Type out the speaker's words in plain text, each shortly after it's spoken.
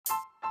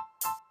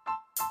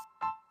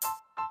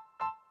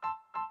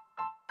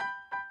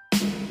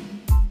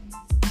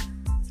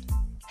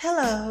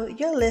Hello,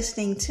 you're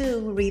listening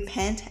to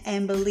Repent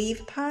and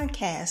Believe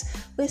podcast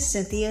with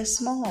Cynthia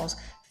Smalls,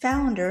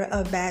 founder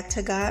of Back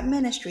to God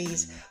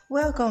Ministries.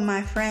 Welcome,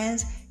 my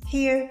friends.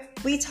 Here,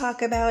 we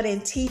talk about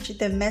and teach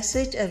the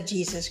message of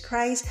Jesus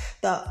Christ,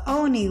 the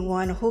only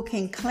one who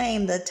can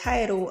claim the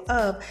title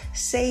of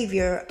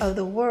Savior of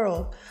the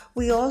world.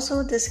 We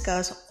also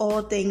discuss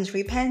all things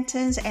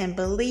repentance and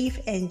belief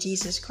in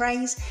Jesus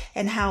Christ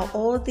and how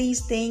all these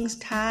things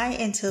tie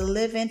into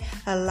living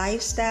a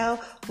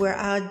lifestyle where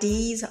our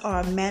deeds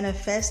are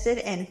manifested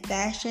and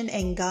fashioned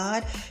in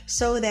God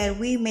so that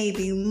we may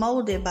be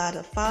molded by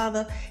the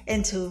Father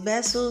into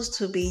vessels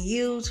to be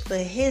used for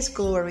His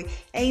glory.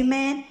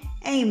 Amen.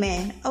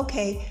 Amen.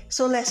 Okay,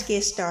 so let's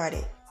get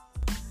started.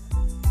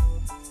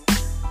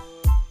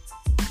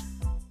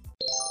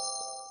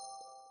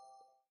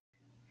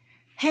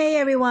 Hey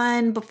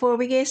everyone, before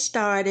we get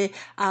started,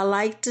 I'd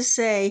like to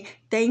say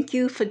thank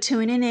you for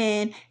tuning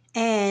in.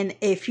 And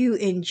if you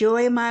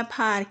enjoy my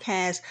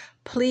podcast,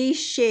 please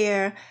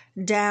share,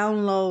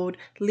 download,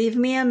 leave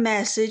me a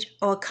message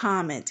or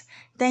comment.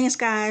 Thanks,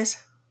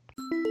 guys.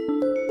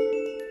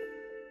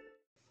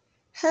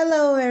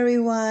 Hello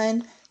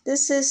everyone,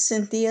 this is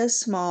Cynthia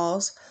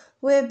Smalls.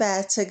 We're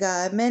Back to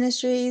God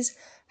Ministries.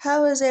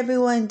 How is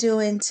everyone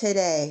doing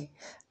today?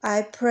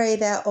 I pray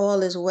that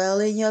all is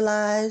well in your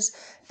lives,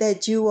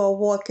 that you are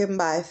walking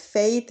by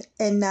faith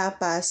and not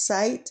by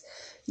sight.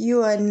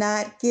 You are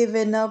not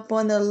giving up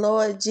on the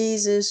Lord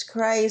Jesus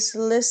Christ.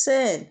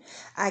 Listen,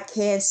 I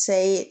can't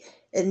say it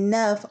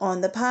enough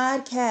on the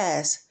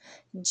podcast.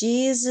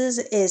 Jesus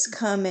is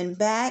coming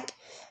back.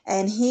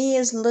 And He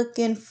is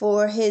looking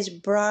for His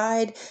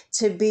bride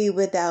to be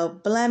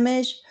without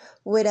blemish,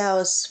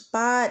 without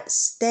spot,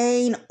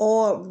 stain,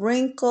 or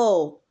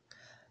wrinkle.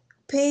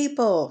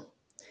 People,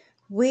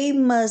 we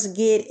must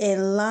get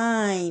in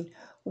line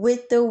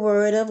with the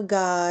Word of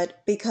God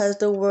because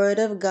the Word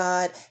of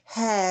God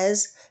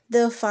has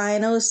the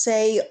final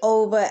say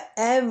over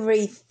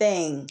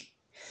everything.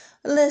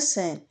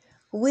 Listen,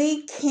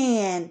 we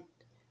can't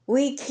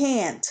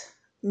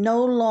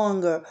no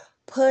longer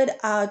put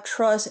our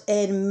trust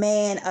in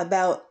man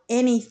about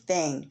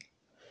anything.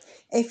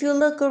 If you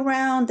look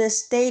around the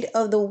state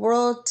of the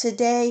world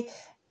today,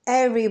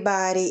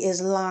 everybody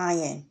is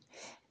lying.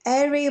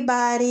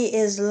 Everybody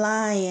is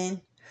lying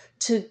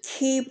to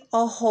keep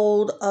a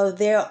hold of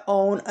their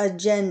own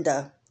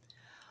agenda.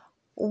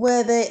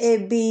 Whether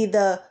it be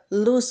the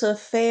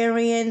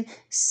Luciferian,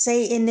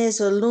 Satanist,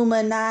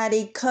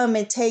 Illuminati, come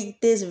and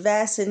take this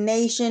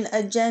vaccination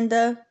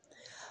agenda,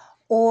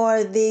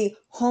 or the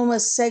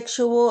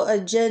homosexual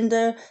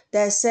agenda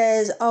that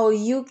says, oh,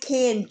 you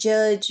can't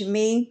judge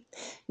me.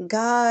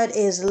 God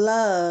is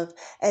love.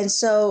 And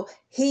so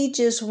He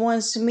just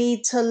wants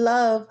me to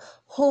love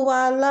who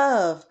I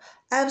love.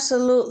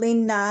 Absolutely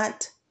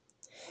not.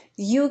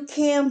 You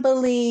can't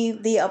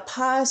believe the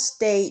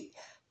apostate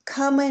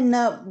coming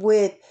up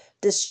with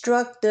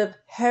destructive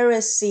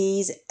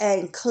heresies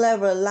and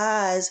clever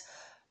lies.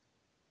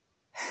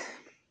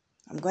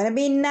 I'm going to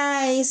be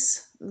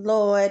nice,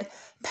 Lord.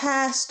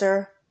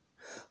 Pastor,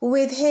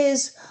 with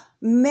his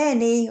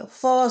many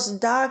false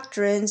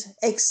doctrines,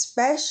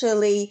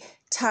 especially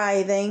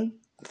tithing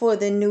for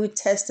the New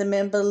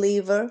Testament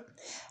believer,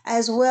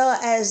 as well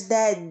as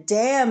that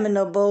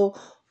damnable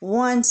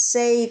once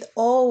saved,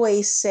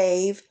 always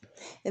saved,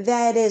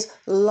 that is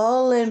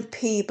lulling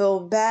people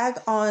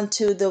back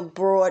onto the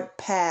broad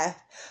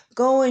path,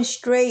 going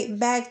straight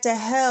back to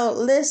hell.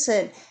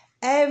 Listen,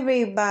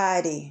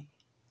 everybody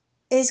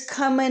is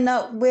coming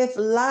up with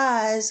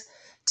lies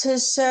to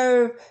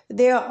serve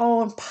their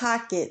own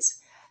pockets.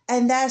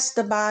 And that's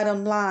the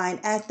bottom line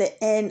at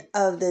the end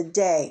of the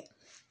day.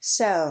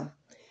 So,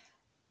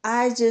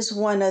 I just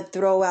want to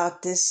throw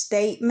out this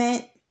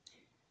statement.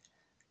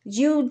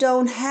 You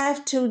don't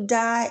have to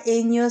die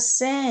in your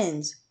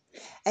sins.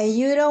 And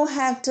you don't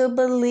have to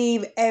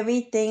believe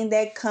everything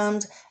that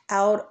comes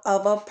out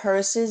of a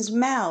person's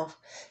mouth.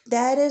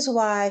 That is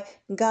why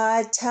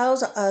God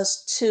tells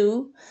us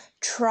to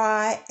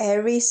try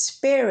every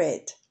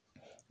spirit.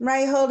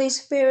 Right, Holy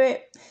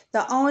Spirit?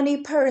 The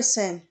only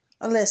person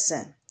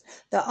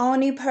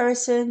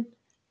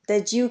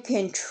that you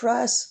can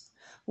trust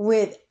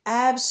with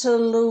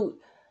absolute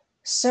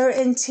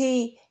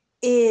certainty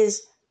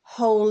is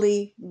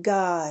Holy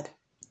God.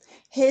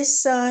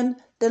 His Son,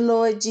 the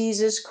Lord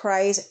Jesus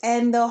Christ,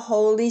 and the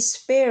Holy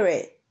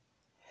Spirit.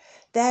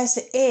 That's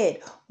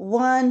it.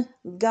 One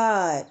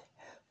God.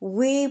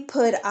 We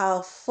put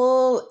our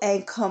full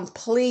and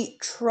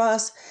complete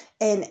trust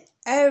in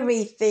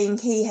everything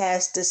He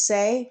has to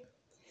say.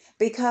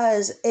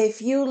 Because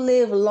if you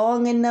live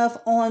long enough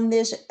on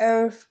this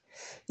earth,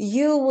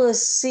 you will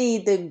see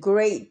the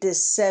great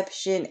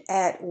deception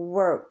at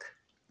work.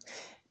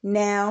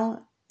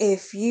 Now,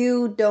 if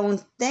you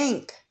don't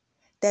think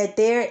that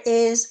there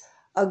is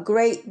a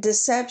great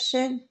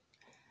deception,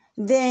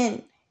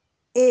 then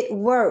it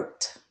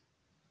worked.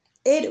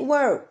 It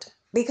worked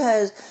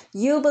because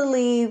you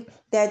believe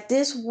that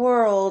this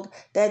world,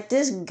 that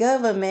this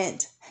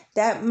government,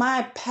 that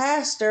my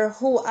pastor,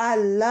 who I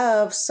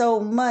love so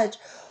much,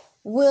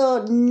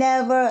 will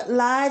never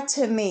lie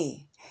to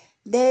me.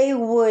 They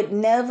would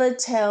never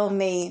tell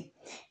me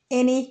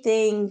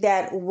anything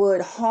that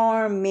would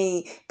harm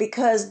me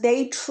because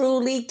they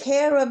truly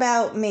care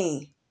about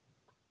me.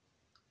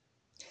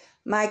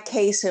 My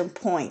case in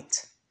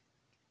point.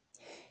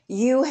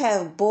 You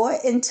have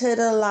bought into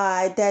the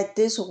lie that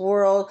this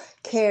world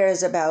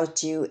cares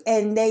about you,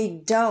 and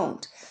they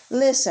don't.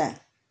 Listen,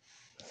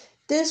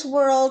 this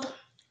world,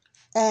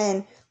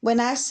 and when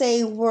I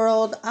say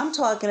world, I'm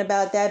talking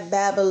about that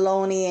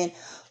Babylonian,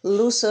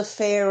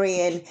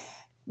 Luciferian,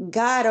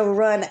 gotta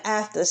run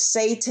after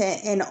Satan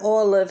and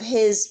all of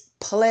his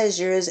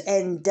pleasures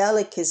and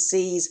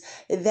delicacies,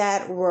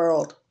 that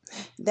world.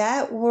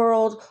 That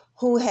world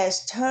who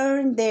has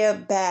turned their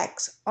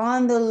backs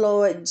on the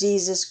Lord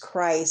Jesus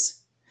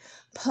Christ,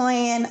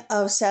 plan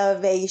of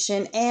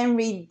salvation and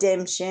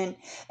redemption,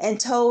 and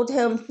told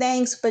him,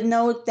 thanks, but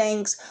no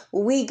thanks,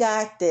 we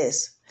got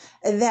this.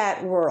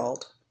 That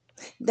world.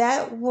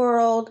 That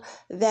world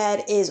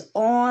that is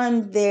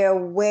on their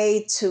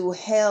way to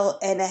hell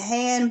in a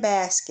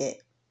handbasket.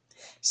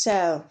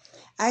 So,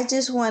 I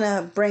just want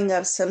to bring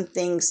up some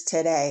things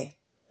today.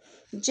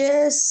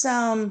 Just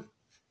some,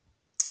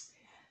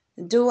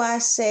 do I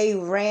say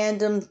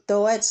random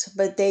thoughts,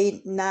 but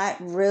they not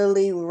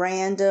really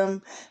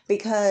random,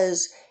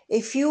 because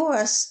if you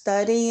are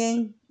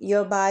studying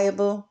your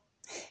Bible,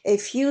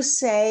 if you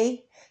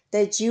say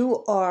that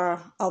you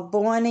are a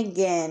born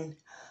again,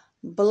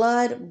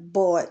 blood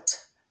bought,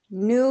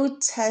 New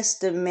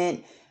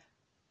Testament,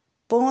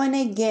 born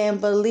again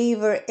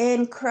believer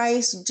in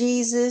Christ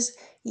Jesus,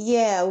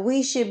 yeah,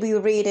 we should be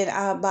reading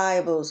our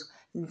Bibles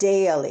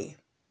daily.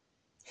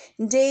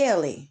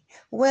 Daily.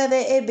 Whether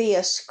it be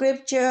a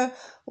scripture,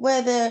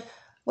 whether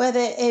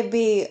it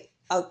be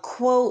a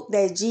quote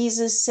that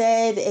Jesus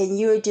said and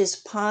you're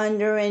just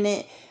pondering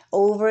it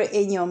over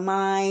in your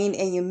mind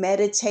and you're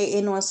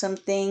meditating on some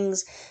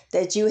things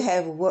that you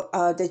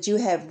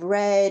have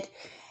read,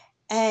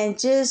 and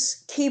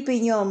just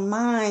keeping your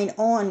mind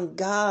on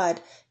God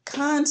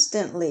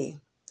constantly.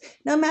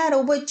 No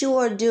matter what you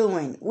are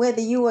doing,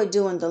 whether you are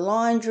doing the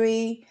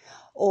laundry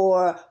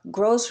or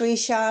grocery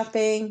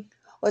shopping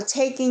or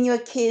taking your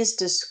kids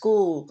to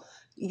school,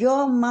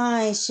 your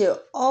mind should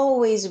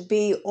always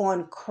be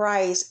on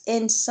Christ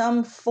in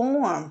some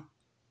form.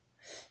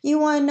 You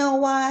want to know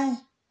why?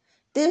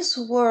 This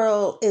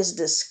world is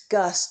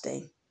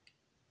disgusting.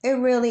 It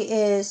really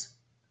is.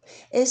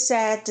 It's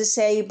sad to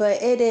say,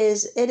 but it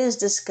is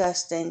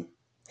disgusting.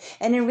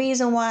 And the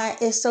reason why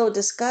it's so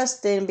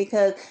disgusting,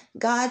 because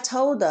God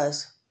told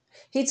us.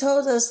 He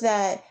told us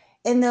that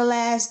in the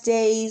last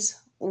days,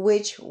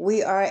 which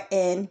we are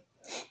in,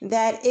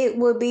 that it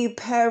will be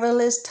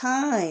perilous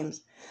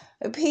times.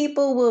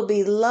 People will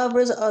be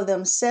lovers of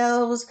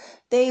themselves.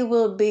 They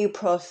will be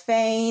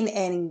profane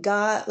and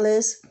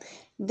godless.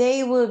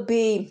 They will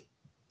be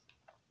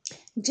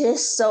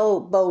just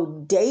so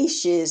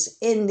bodacious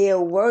in their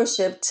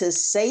worship to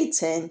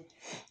Satan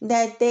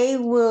that they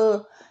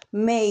will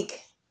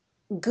make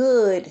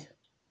good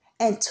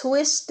and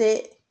twist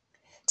it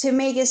to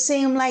make it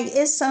seem like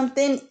it's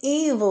something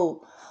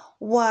evil.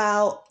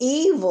 While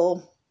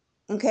evil,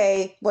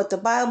 okay, what the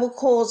Bible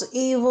calls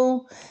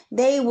evil,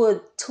 they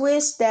would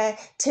twist that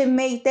to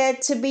make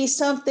that to be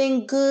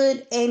something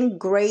good and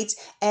great,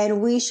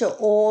 and we should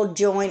all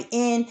join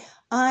in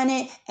on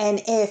it.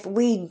 And if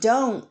we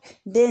don't,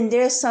 then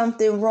there's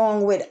something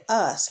wrong with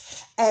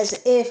us, as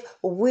if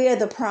we're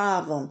the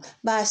problem,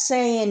 by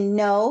saying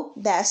no,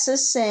 that's a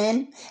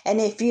sin, and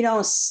if you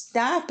don't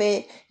stop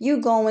it, you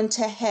going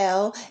to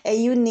hell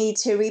and you need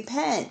to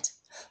repent.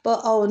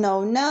 But oh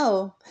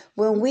no,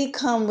 when we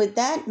come with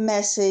that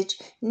message,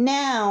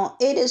 now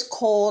it is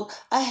called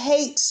a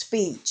hate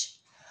speech.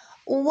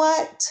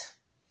 What?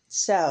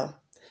 So,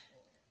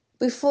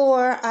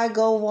 before I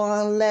go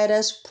on, let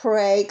us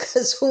pray,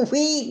 because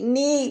we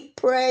need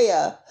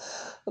prayer.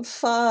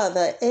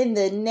 Father, in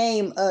the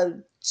name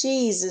of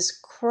Jesus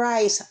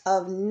Christ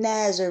of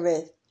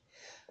Nazareth,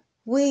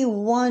 we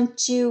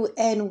want you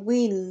and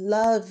we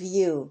love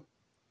you.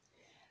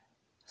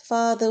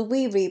 Father,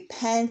 we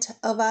repent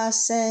of our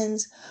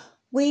sins.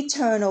 We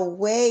turn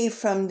away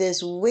from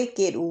this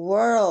wicked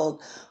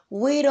world.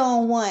 We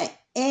don't want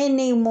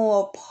any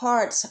more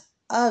parts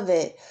of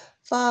it.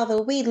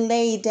 Father, we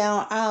lay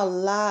down our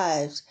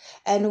lives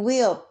and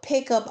we'll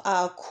pick up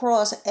our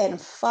cross and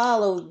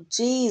follow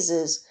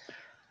Jesus.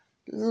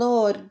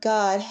 Lord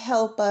God,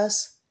 help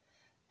us.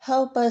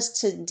 Help us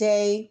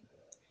today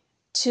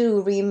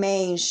to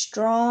remain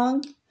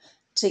strong,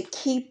 to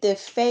keep the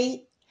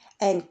faith,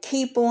 and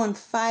keep on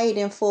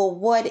fighting for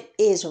what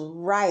is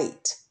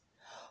right.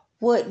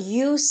 What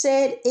you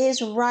said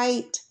is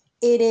right,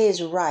 it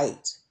is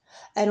right.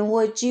 And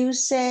what you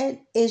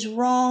said is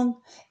wrong,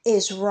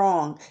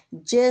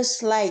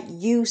 just like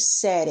you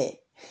said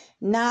it.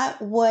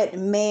 Not what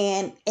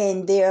man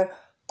and their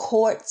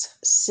courts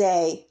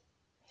say.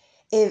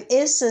 If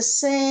it's a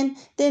sin,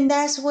 then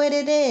that's what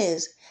it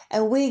is.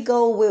 And we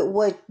go with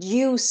what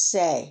you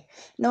say.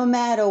 No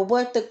matter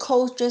what the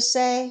culture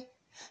say,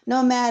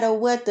 No matter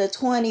what the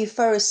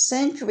 21st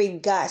century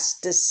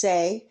gots to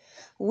say,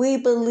 we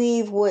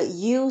believe what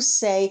you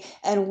say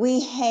and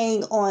we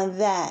hang on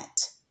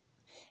that.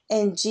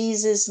 In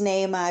Jesus'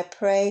 name I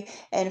pray.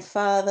 And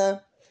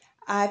Father,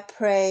 I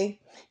pray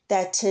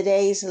that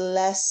today's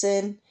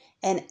lesson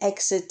and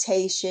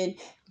exhortation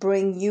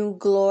bring you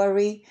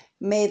glory.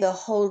 May the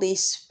Holy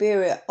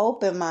Spirit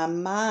open my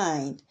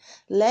mind.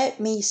 Let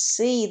me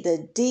see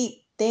the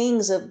deep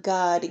things of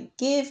God.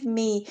 Give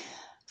me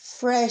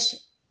fresh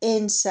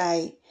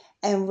insight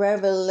and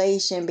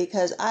revelation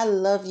because I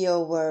love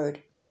your word.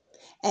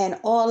 And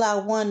all I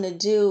want to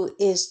do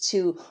is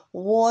to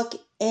walk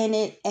in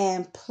it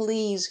and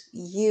please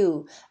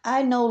you.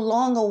 I no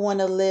longer want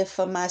to live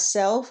for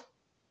myself.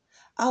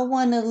 I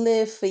want to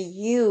live for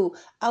you.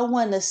 I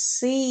want to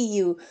see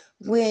you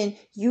when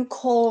you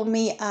call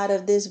me out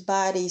of this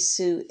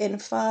bodysuit.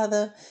 And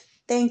Father,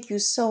 thank you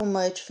so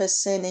much for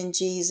sending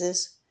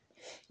Jesus.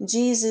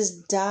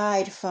 Jesus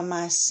died for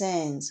my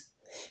sins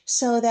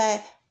so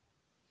that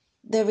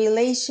the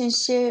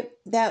relationship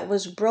that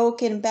was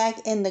broken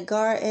back in the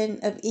Garden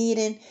of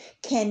Eden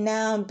can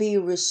now be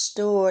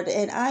restored.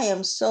 And I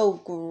am so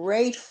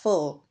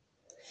grateful.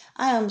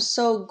 I am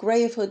so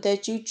grateful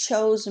that you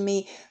chose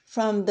me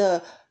from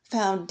the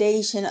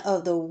foundation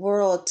of the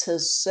world to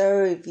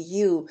serve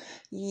you.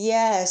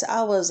 Yes,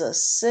 I was a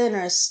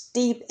sinner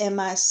steeped in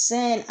my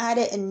sin. I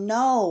didn't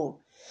know.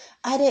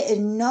 I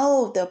didn't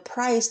know the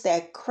price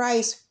that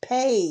Christ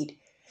paid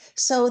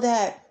so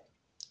that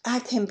I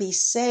can be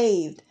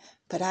saved.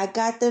 But I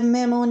got the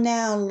memo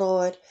now,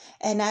 Lord,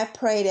 and I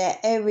pray that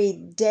every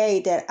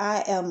day that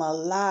I am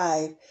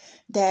alive,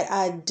 that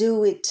I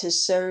do it to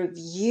serve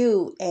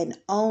you and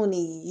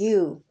only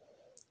you.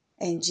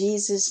 In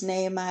Jesus'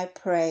 name I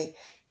pray.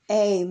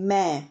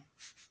 Amen.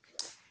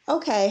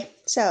 Okay,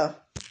 so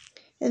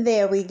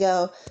there we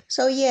go.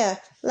 So yeah,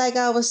 like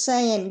I was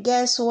saying,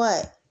 guess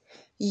what?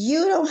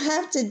 You don't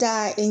have to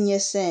die in your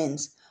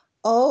sins.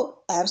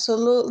 Oh,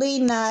 absolutely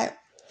not.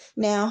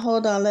 Now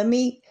hold on, let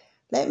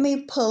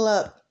me pull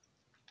up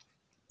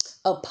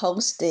a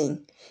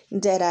posting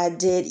that I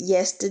did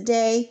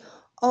yesterday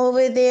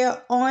over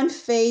there on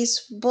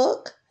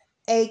Facebook,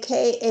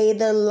 aka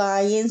the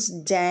Lion's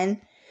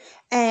Den.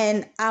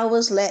 And I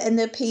was letting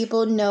the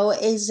people know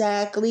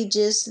exactly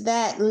just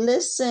that.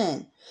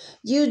 Listen,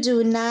 you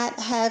do not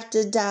have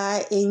to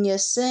die in your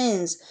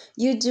sins.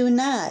 You do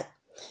not.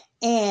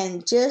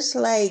 And just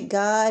like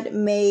God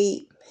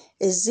made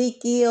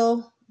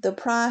Ezekiel the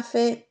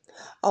prophet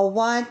a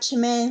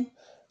watchman,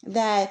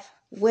 that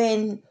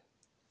when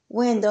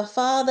the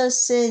Father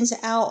sends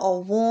out a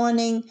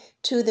warning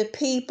to the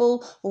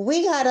people,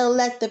 we got to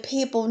let the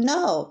people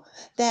know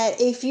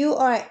that if you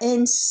are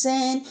in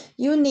sin,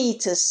 you need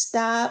to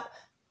stop,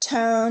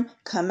 turn,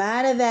 come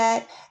out of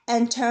that,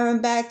 and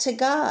turn back to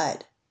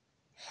God.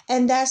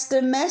 And that's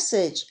the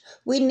message.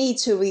 We need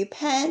to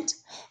repent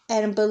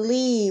and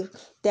believe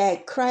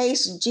that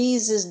Christ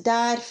Jesus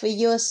died for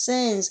your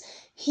sins.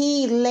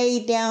 He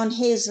laid down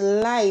his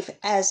life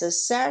as a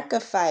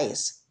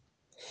sacrifice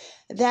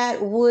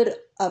that would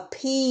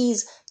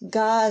appease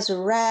God's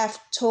wrath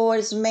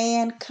towards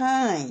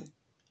mankind.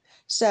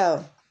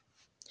 So,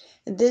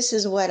 this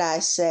is what I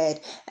said.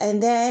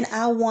 And then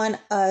I want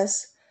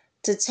us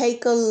to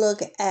take a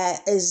look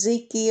at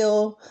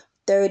Ezekiel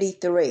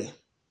 33.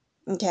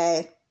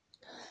 Okay?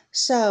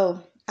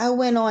 So, I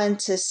went on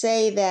to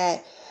say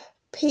that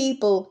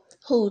people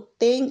who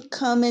think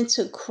coming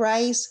to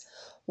Christ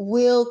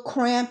will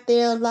cramp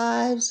their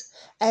lives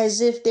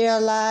as if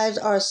their lives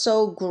are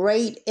so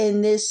great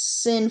in this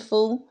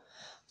sinful,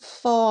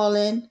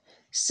 fallen,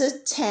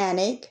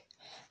 satanic,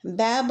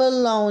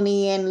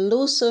 Babylonian,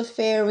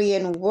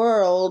 Luciferian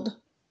world,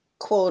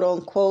 quote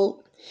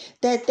unquote,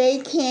 that they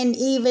can't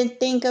even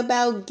think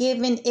about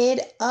giving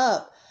it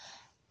up.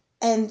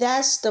 And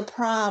that's the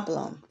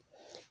problem.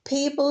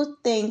 People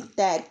think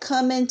that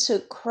coming to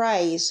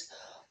Christ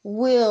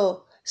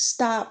will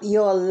stop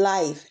your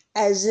life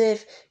as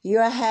if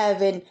you're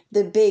having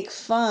the big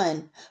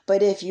fun.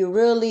 But if you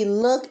really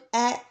look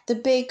at the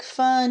big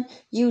fun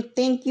you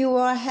think you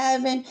are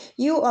having,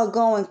 you are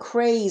going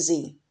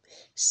crazy.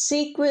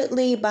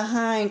 Secretly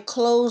behind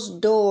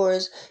closed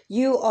doors,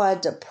 you are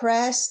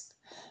depressed,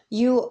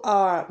 you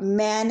are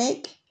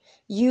manic,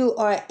 you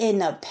are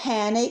in a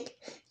panic,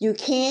 you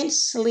can't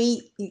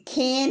sleep, you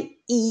can't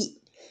eat.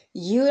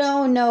 You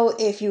don't know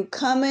if you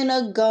coming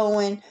or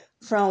going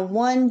from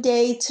one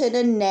day to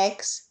the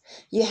next.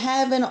 You're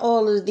having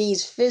all of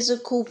these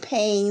physical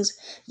pains.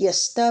 Your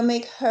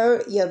stomach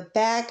hurt, your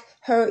back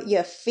hurt,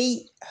 your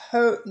feet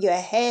hurt, your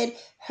head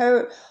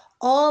hurt.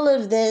 All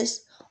of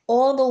this,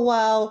 all the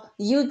while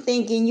you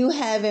thinking you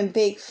having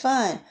big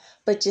fun.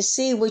 But you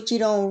see, what you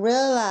don't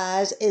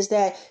realize is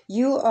that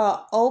you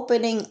are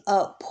opening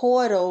up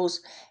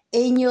portals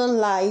in your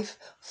life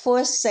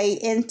for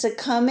Satan to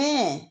come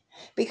in.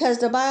 Because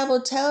the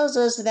Bible tells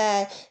us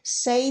that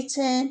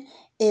Satan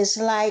is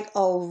like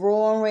a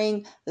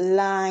roaring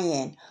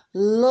lion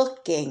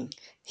looking.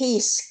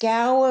 He's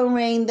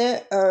scouring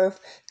the earth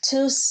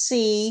to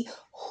see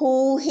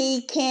who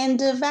he can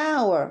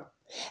devour.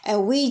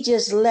 And we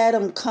just let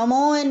them come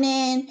on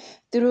in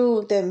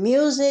through the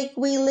music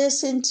we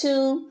listen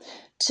to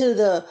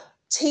the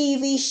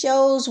TV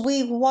shows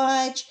we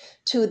watch,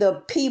 to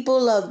the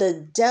people of the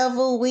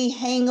devil we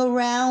hang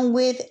around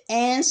with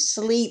and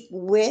sleep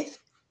with,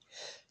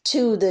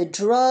 to the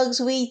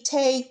drugs we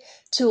take,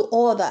 to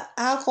all the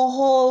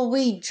alcohol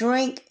we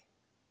drink.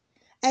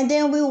 And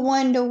then we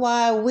wonder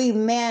why we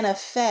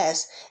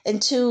manifest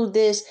into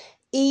this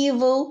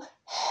evil,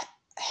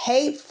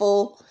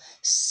 hateful,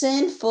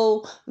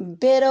 sinful,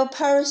 bitter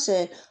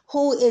person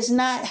who is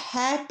not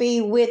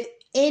happy with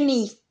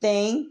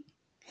anything.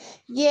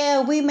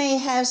 Yeah, we may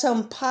have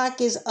some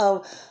pockets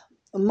of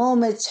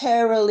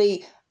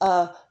momentarily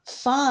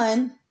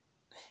fun.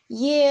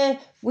 Yeah,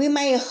 we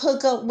may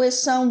hook up with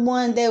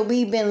someone that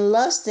we've been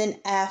lusting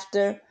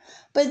after.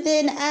 But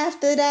then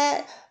after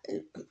that,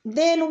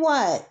 then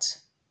what?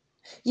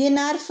 You're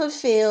not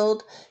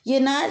fulfilled.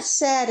 You're not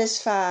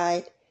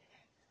satisfied.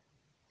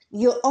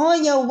 You're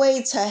on your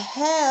way to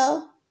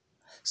hell.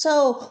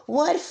 So,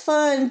 what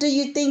fun do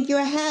you think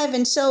you're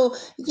having? So,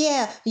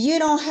 yeah, you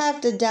don't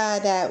have to die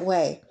that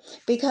way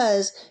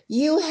because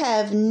you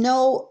have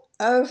no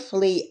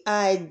earthly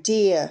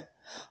idea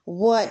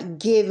what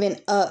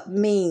giving up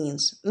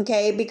means.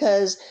 Okay?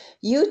 Because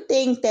you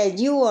think that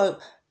you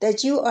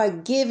are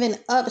giving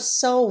up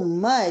so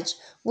much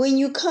when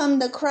you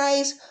come to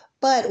Christ,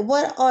 but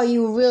what are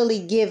you really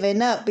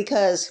giving up?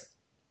 Because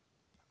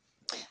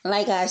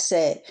like I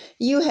said,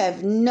 you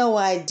have no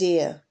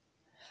idea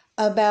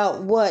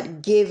about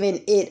what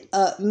giving it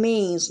up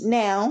means.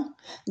 Now,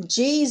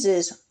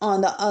 Jesus,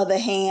 on the other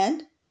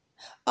hand,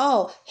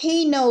 oh,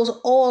 he knows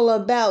all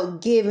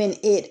about giving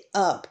it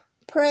up.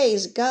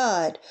 Praise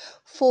God,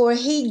 for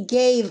he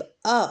gave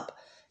up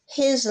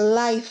his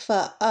life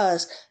for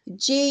us.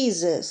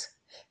 Jesus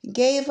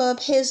gave up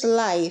his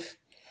life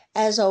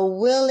as a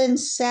willing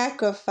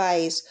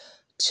sacrifice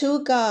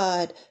to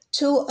God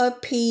to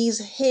appease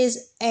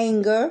his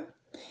anger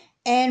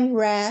and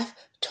wrath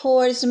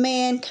towards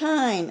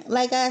mankind.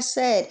 Like I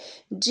said,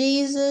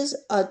 Jesus'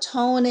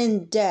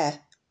 atoning death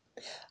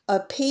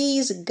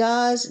appeased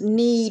God's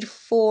need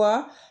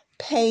for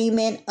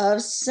payment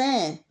of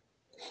sin.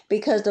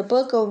 Because the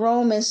book of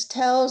Romans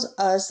tells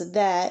us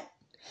that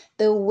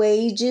the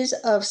wages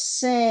of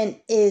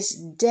sin is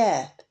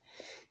death.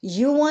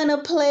 You want to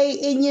play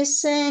in your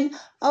sin?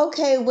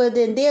 Okay, well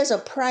then there's a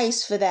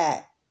price for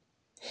that.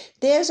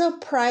 There's a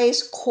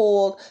price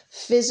called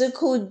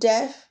physical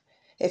death.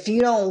 If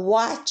you don't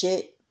watch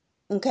it,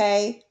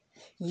 okay,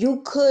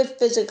 you could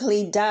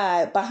physically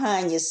die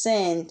behind your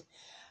sin.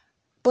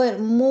 But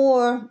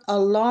more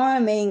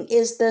alarming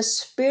is the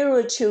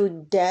spiritual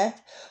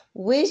death,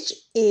 which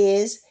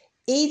is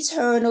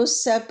eternal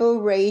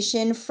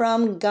separation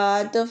from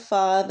God the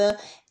Father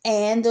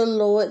and the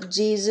Lord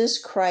Jesus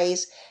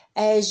Christ,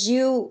 as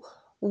you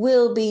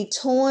will be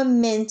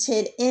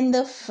tormented in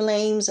the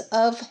flames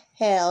of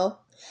hell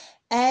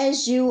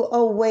as you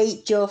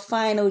await your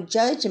final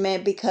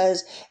judgment.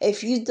 Because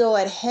if you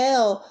thought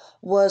hell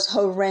was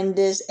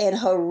horrendous and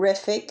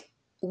horrific,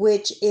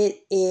 which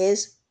it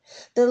is,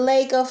 the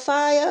lake of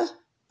fire,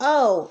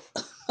 oh,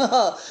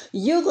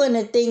 you're going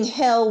to think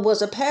hell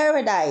was a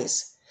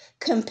paradise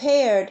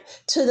compared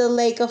to the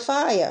lake of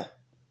fire.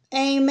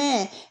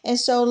 Amen. And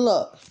so,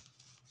 look,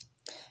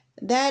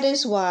 that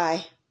is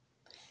why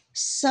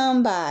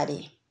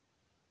somebody,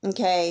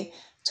 okay,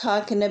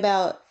 talking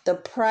about the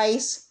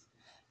price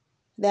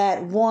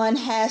that one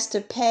has to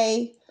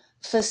pay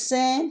for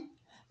sin,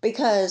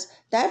 because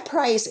that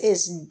price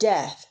is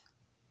death.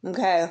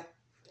 Okay?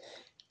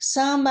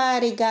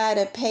 Somebody got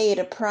to pay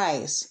the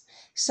price.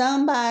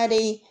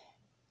 Somebody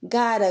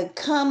got to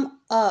come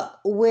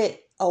up with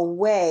a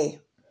way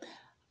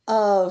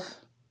of,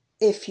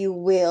 if you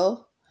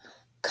will,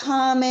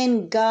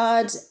 calming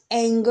God's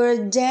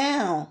anger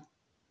down.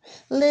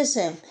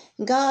 Listen,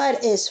 God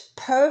is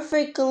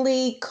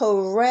perfectly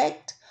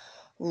correct,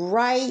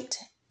 right,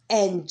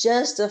 and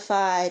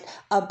justified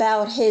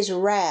about his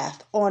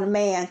wrath on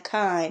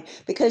mankind.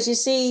 Because you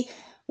see,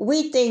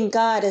 we think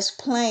God is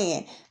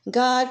playing.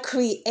 God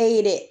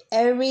created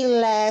every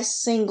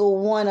last single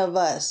one of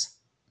us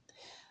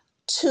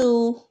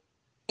to,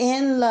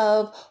 in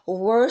love,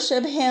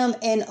 worship him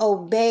and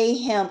obey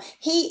him.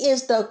 He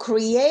is the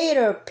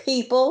creator,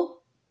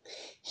 people.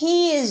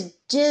 He is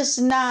just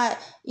not,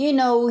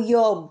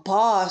 your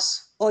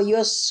boss or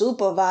your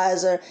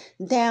supervisor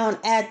down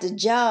at the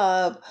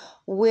job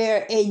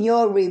where in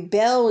your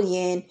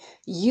rebellion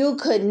you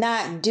could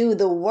not do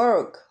the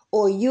work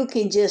or you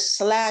can just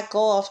slack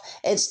off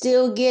and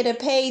still get a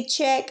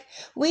paycheck.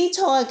 We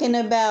talking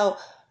about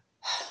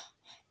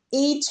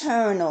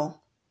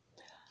eternal,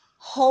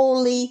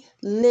 holy,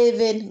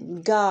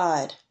 living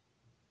God.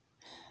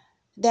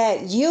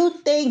 That you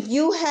think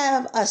you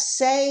have a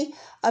say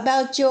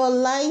about your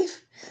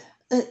life?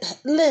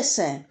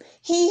 Listen,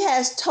 he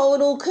has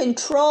total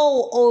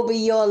control over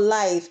your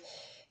life.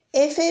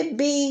 If it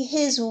be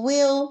his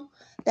will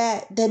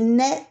that the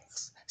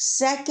next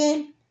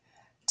second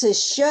to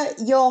shut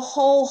your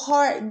whole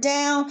heart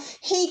down,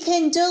 he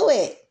can do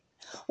it.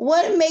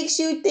 What makes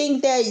you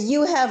think that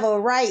you have a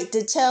right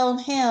to tell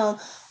him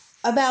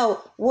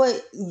about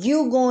what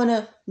you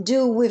gonna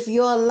do with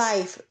your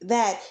life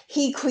that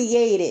he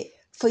created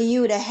for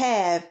you to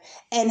have,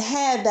 and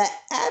have the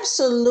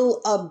absolute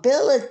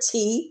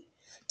ability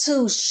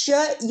to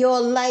shut your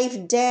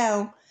life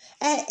down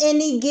at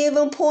any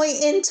given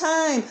point in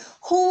time?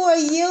 Who are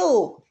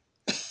you,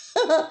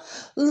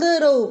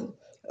 little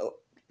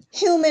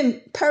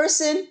human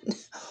person?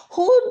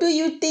 Who do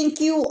you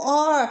think you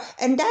are?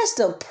 And that's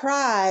the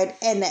pride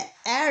and the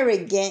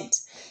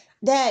arrogance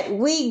that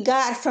we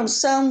got from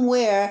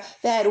somewhere,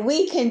 that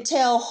we can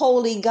tell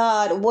holy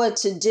God what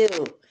to do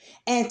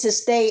and to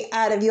stay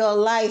out of your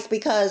life.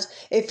 Because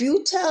if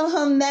you tell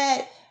him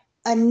that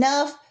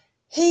enough,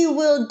 he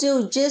will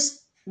do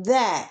just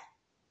that.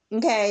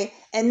 Okay?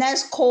 And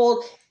that's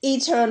called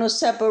eternal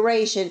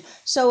separation.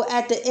 So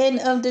at the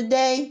end of the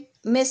day,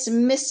 Miss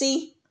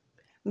Missy,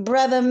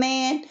 brother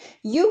man,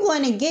 you're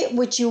going to get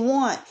what you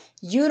want.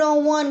 You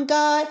don't want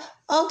God?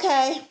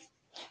 Okay.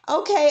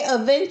 Okay,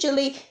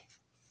 eventually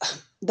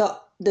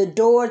the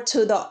door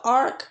to the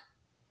ark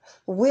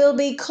will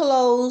be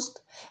closed,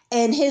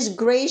 and his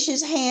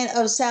gracious hand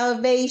of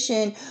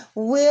salvation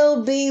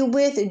will be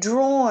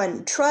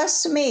withdrawn.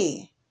 Trust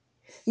me,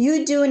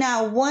 you do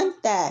not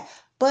want that.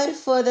 But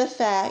for the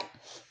fact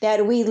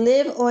that we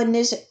live on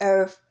this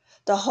earth,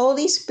 the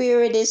Holy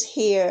Spirit is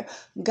here.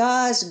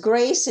 God's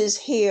grace is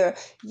here.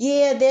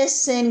 Yeah, there's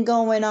sin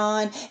going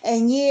on.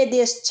 And yeah,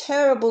 there's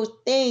terrible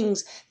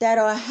things that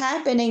are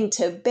happening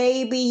to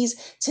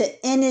babies,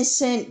 to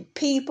innocent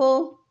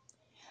people.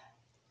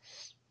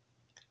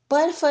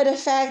 But for the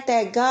fact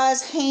that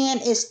God's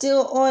hand is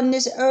still on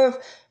this earth,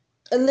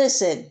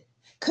 listen,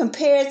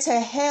 compared to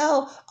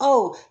hell,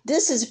 oh,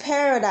 this is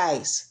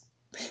paradise.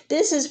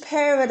 This is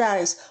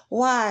paradise.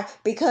 Why?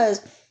 Because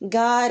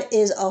God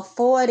is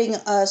affording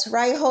us,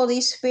 right,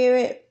 Holy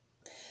Spirit?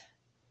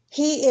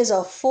 He is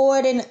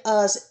affording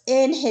us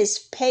in his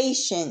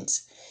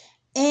patience,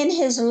 in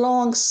his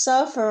long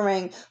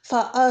suffering,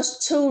 for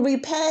us to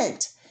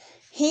repent.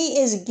 He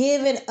is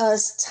giving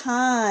us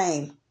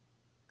time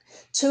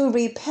to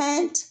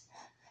repent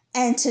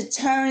and to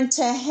turn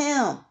to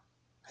him.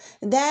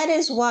 That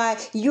is why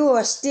you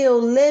are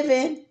still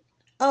living.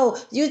 Oh,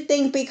 you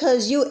think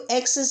because you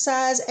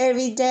exercise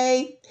every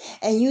day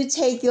and you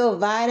take your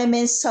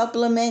vitamin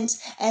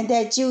supplements and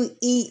that you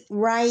eat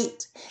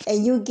right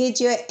and you get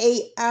your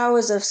 8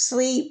 hours of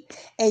sleep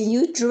and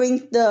you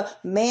drink the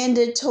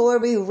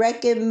mandatory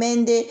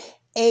recommended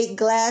 8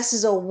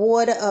 glasses of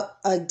water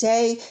a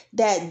day,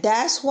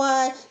 that's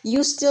why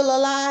you still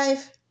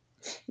alive?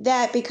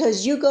 That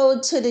because you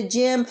go to the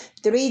gym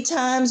 3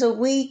 times a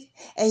week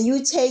and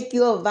you take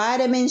your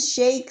vitamin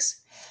shakes,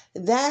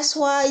 that's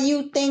why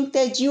you think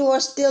that you are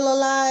still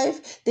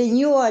alive? Then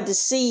you are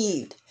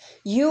deceived.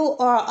 You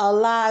are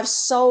alive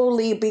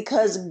solely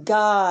because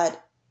God,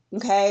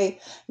 okay,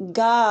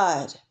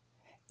 God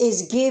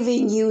is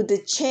giving you the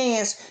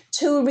chance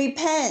to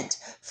repent,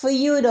 for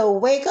you to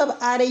wake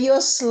up out of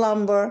your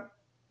slumber.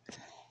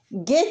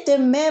 Get the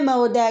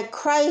memo that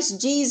Christ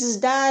Jesus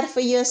died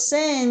for your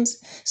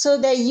sins so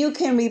that you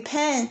can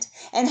repent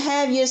and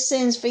have your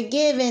sins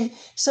forgiven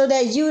so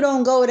that you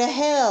don't go to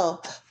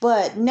hell.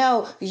 But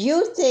no,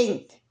 you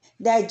think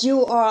that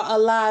you are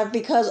alive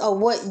because of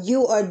what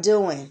you are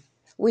doing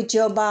with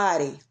your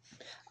body.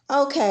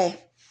 Okay,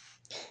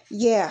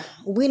 yeah,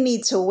 we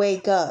need to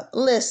wake up.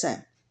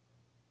 Listen,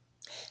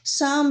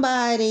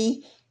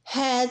 somebody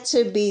had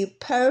to be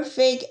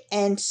perfect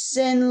and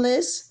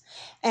sinless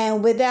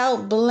and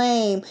without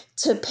blame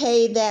to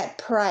pay that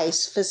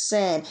price for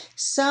sin.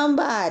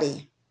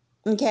 Somebody,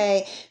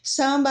 okay,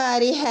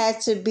 somebody had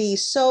to be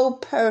so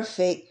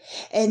perfect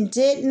and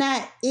did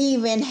not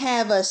even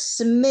have a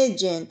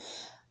smidgen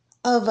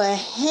of a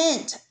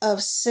hint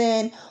of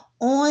sin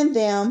on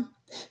them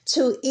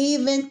to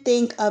even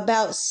think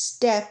about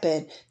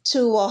stepping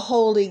to a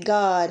holy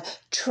God,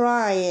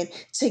 trying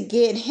to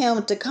get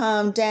him to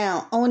calm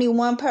down. Only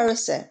one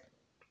person,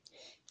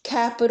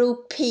 capital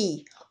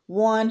P,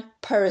 one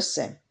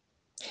person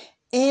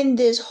in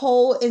this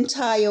whole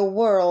entire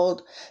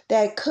world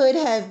that could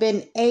have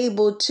been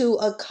able to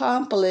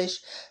accomplish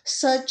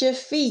such a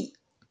feat.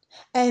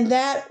 And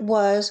that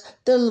was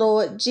the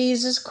Lord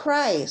Jesus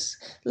Christ.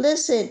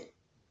 Listen,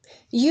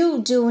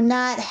 you do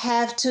not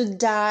have to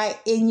die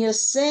in your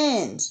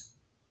sins.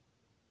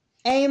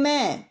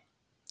 Amen.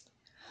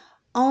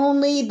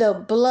 Only the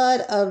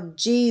blood of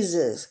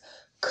Jesus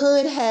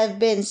could have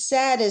been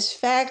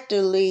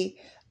satisfactorily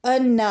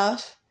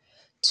enough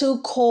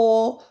to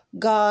call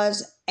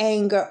God's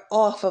anger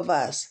off of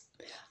us.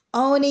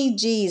 Only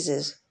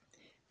Jesus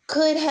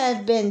could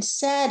have been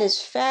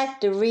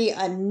satisfactory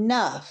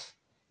enough.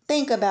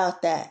 Think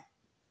about that.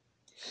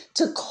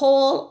 To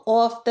call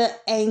off the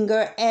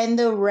anger and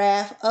the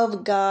wrath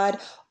of God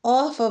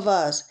off of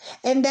us.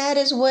 And that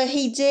is what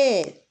he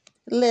did.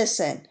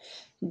 Listen,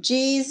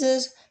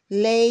 Jesus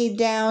laid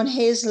down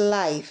his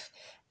life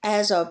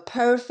as a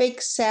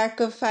perfect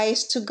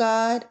sacrifice to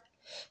God,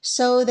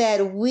 so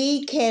that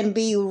we can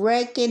be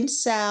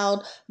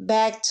reconciled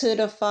back to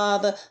the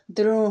Father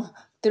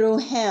through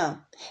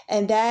him.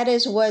 And that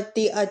is what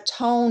the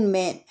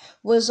atonement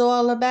was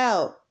all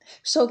about.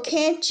 So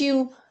can't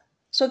you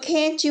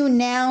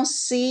now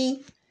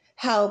see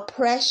how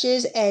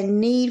precious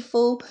and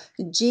needful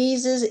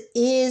Jesus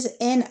is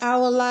in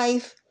our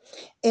life?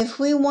 If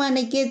we want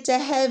to get to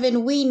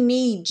heaven, we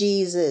need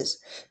Jesus,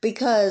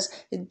 because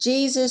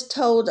Jesus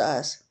told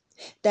us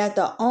that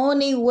the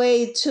only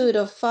way to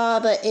the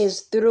Father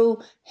is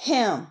through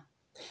him.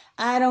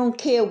 I don't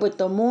care what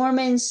the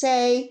Mormons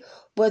say,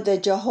 what the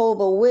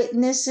Jehovah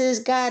Witnesses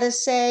gotta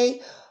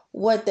say,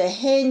 what the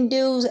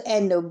Hindus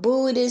and the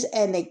Buddhists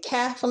and the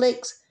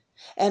Catholics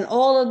and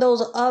all of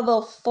those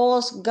other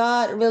false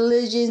god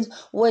religions,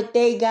 what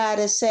they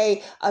gotta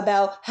say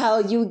about how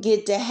you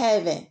get to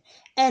heaven.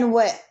 And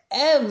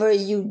whatever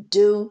you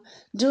do,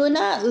 do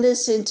not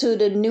listen to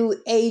the New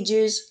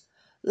Agers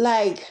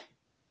like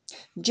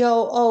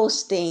Joel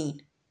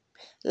Osteen,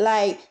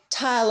 like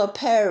Tyler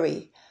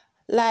Perry,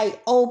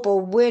 like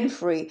Oprah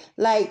Winfrey,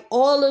 like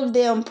all of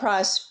them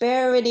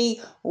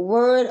prosperity,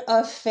 word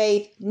of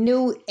faith,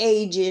 New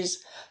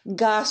Ages,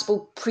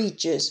 gospel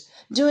preachers.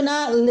 Do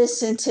not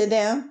listen to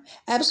them.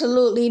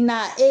 Absolutely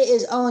not. It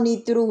is only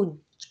through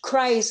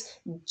Christ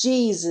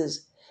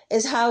Jesus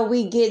is how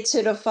we get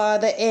to the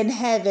Father in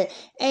heaven.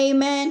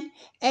 Amen.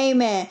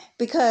 Amen.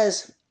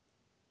 Because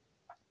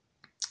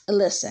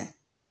listen,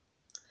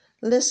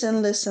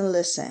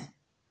 listen.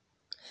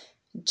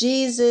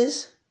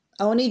 Jesus,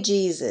 only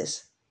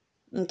Jesus.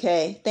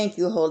 Okay, thank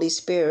you, Holy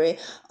Spirit.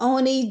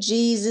 Only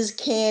Jesus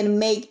can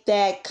make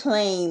that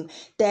claim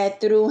that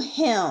through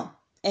him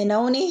and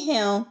only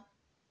him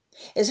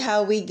is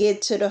how we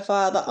get to the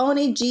Father.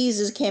 Only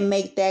Jesus can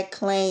make that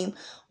claim.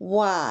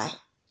 Why?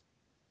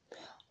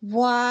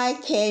 Why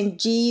can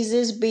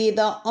Jesus be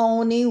the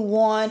only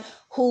one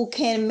who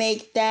can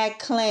make that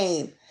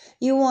claim?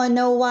 You want to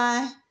know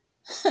why?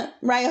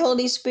 Right,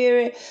 Holy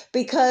Spirit?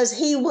 Because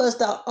he was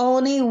the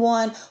only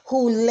one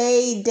who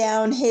laid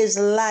down his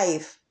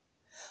life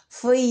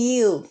for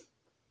you.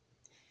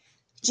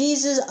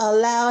 Jesus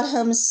allowed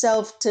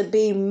himself to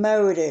be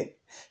murdered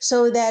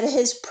so that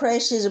his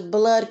precious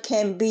blood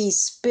can be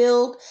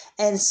spilled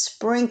and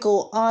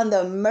sprinkled on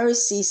the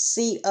mercy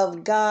seat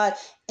of God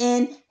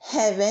in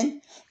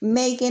heaven,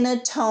 making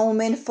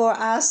atonement for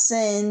our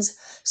sins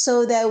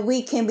so that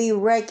we can be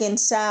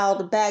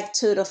reconciled back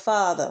to the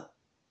Father.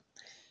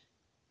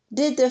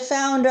 Did the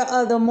founder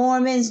of the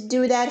Mormons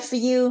do that for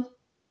you?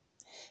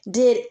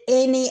 Did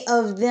any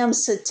of them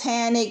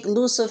satanic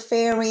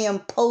Luciferian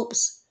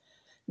popes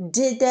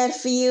did that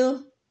for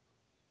you?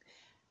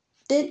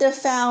 Did the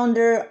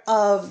founder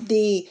of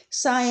the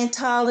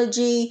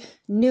Scientology,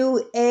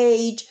 New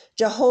Age,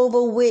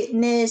 Jehovah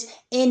Witness,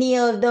 any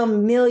of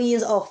them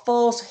millions of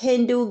false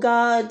Hindu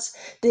gods,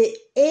 did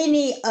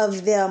any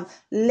of them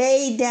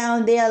lay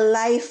down their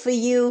life for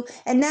you?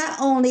 And not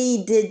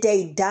only did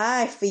they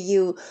die for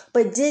you,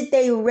 but did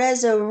they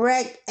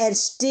resurrect and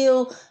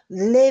still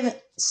live?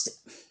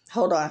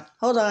 Hold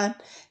on.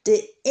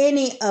 Did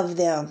any of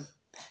them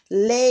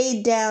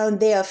lay down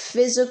their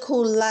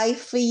physical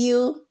life for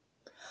you,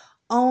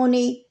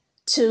 only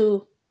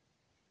to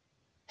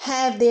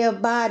have their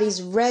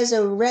bodies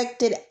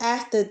resurrected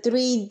after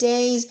 3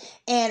 days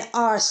and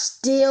are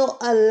still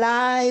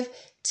alive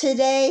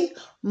today,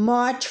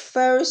 March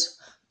 1st,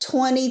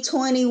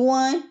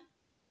 2021?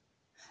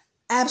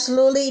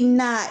 Absolutely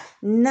not.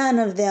 None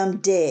of them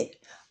did.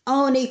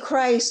 Only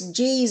Christ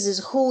Jesus,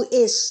 who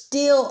is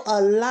still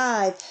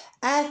alive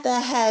after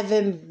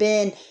having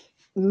been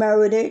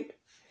murdered,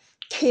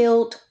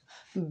 killed,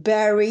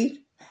 buried,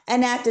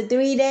 and after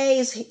 3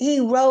 days, he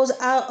rose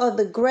out of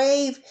the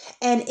grave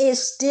and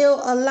is still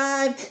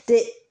alive.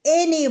 Did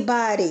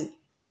anybody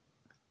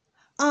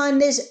on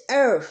this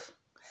earth,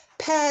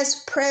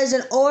 past,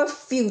 present, or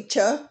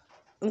future,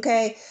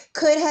 okay,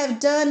 could have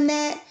done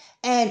that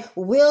and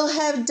will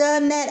have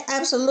done that?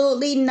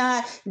 Absolutely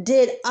not.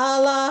 Did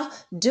Allah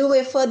do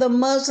it for the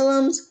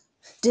Muslims?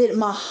 Did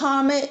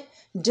Muhammad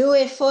do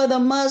it for the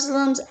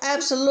Muslims?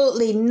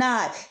 Absolutely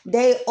not.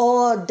 They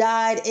all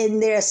died in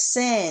their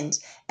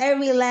sins.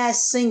 Every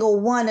last single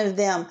one of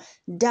them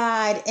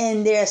died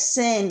in their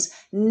sins.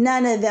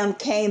 None of them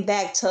came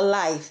back to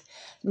life.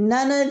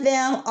 None of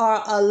them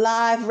are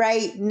alive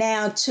right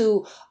now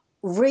to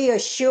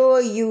reassure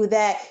you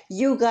that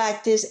you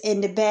got this in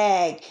the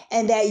bag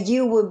and that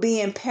you will be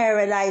in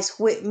paradise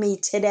with me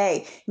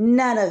today.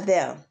 None of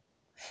them.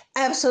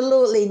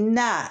 Absolutely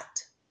not.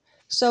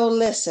 So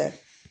listen.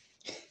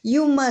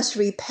 You must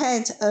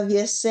repent of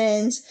your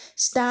sins,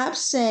 stop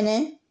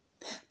sinning,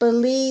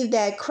 believe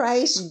that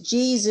Christ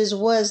Jesus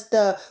was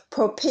the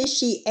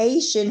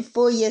propitiation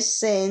for your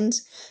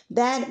sins.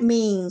 That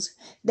means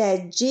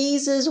that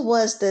Jesus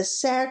was the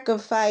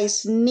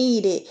sacrifice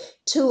needed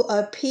to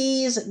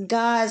appease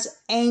God's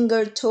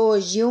anger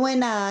towards you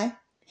and I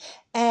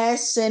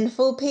as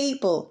sinful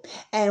people.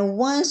 And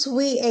once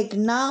we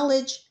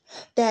acknowledge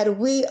that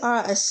we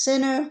are a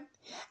sinner,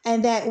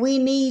 and that we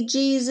need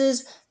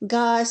Jesus,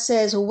 God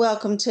says,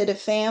 welcome to the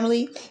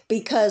family,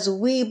 because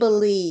we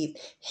believe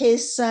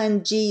his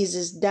son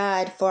Jesus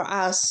died for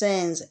our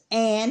sins,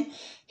 and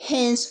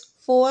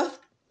henceforth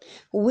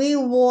we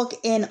walk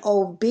in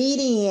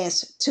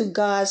obedience to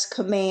God's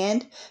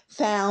command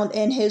found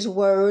in his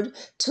word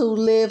to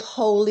live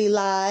holy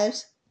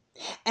lives,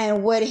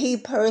 and what he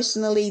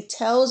personally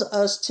tells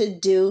us to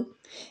do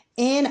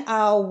in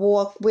our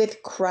walk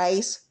with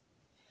Christ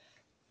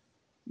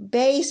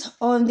based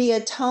on the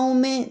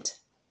atonement,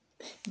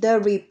 the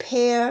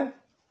repair,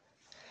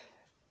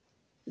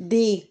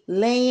 the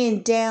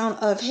laying down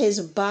of his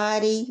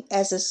body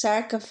as a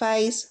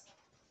sacrifice.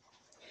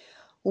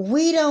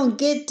 We don't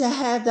get to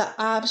have the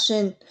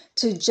option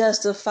to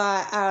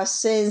justify our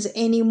sins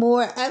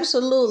anymore.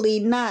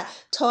 Absolutely not.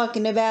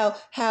 Talking about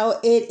how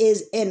it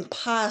is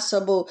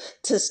impossible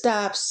to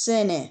stop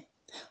sinning.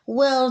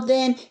 Well,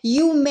 then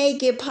you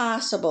make it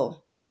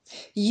possible.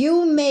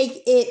 You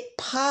make it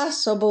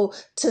possible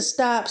to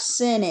stop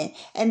sinning.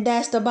 And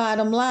that's the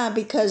bottom line,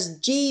 because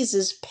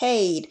Jesus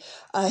paid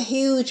a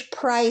huge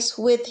price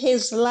with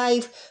his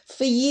life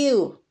for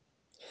you.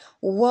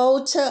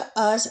 Woe to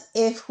us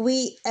if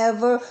we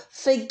ever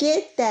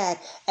forget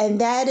that. And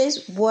that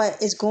is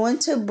what is going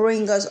to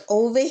bring us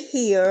over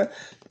here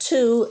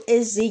to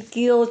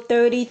Ezekiel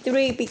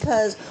 33.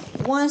 Because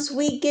once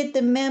we get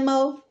the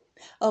memo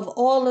of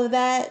all of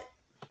that,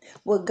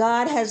 what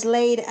God has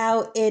laid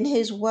out in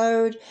his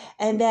word,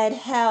 and that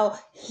how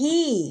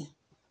he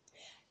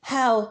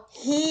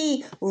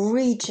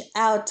reached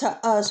out to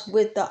us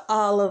with the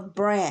olive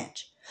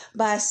branch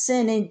by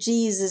sending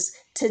Jesus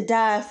to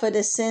die for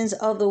the sins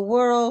of the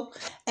world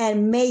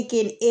and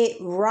making it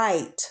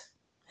right.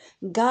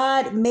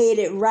 God made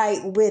it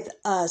right with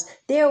us.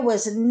 There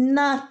was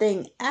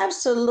nothing,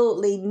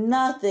 absolutely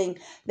nothing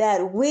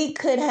that we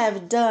could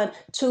have done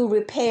to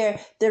repair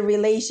the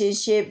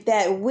relationship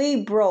that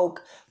we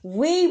broke.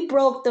 We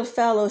broke the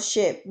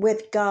fellowship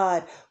with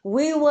God.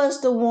 We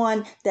was the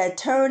one that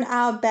turned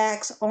our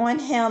backs on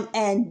him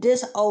and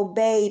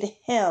disobeyed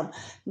him.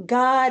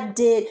 God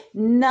did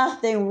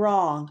nothing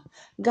wrong.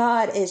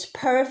 God is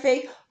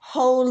perfect,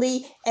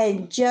 holy,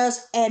 and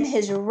just, and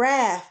his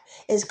wrath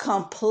is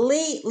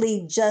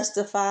completely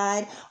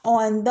justified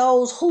on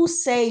those who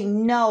say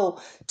no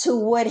to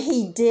what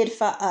he did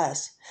for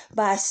us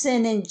by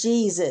sending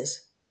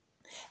Jesus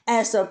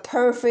as a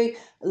perfect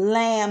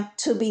lamb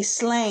to be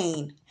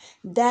slain.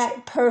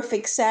 That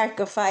perfect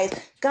sacrifice.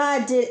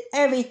 God did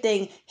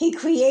everything. He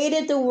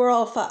created the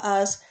world for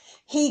us.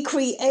 He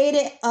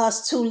created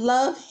us to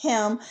love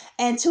him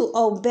and to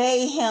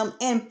obey him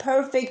in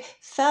perfect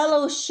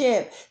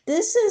fellowship.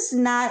 This is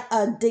not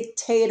a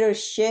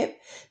dictatorship.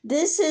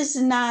 This is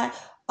not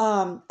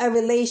a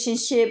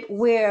relationship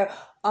where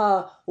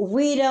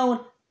we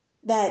don't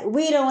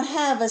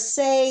have a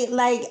say,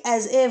 like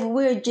as if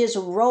we're just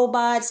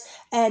robots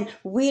and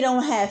we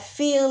don't have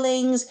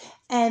feelings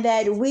and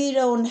that we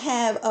don't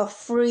have a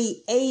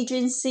free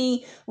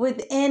agency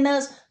within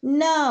us.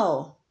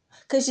 No.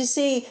 Because you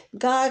see,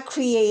 God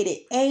created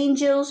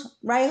angels,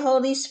 right,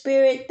 Holy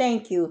Spirit?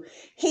 Thank you.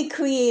 He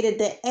created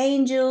the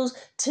angels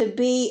to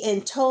be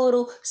in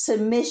total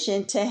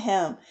submission to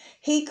him.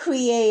 He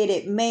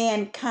created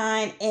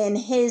mankind in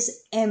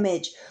his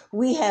image.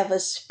 We have a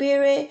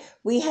spirit,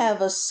 we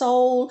have a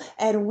soul,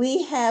 and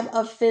we have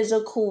a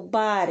physical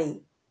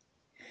body.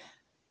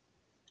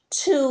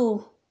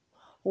 To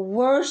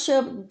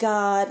worship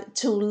God,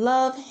 to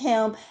love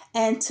him,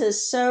 and to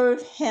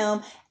serve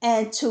him,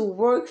 and to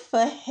work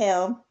for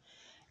him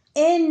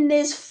in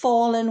this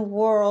fallen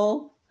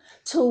world,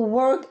 to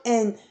work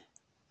in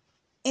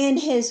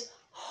his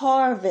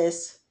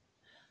harvest,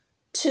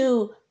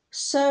 to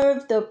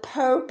serve the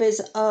purpose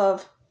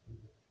of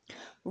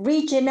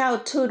reaching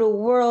out to the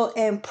world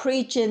and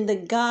preaching the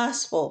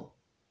gospel.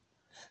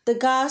 The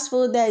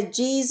gospel that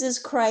Jesus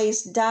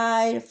Christ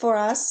died for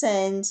our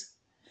sins,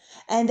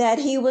 and that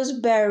he was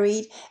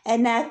buried,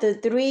 and after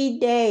 3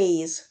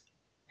 days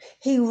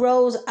he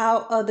rose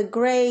out of the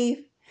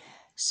grave,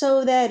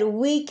 so that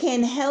we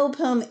can help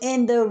him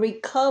in the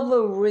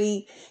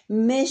recovery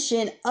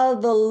mission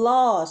of the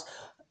lost.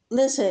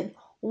 Listen,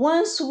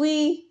 once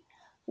we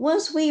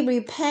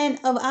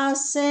repent of our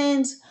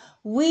sins,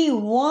 we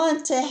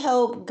want to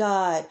help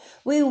God.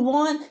 We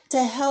want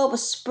to help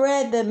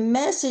spread the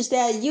message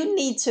that you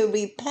need to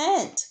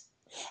repent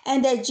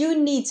and that you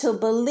need to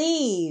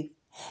believe.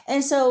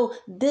 And so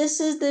this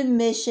is the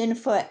mission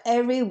for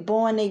every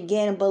born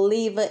again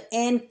believer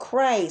in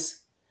Christ,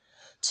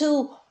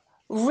 to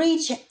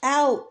reach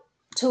out,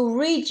 to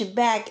reach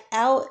back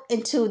out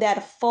into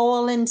that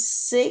fallen,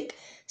 sick,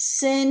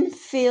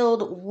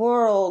 sin-filled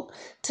world,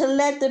 to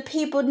let the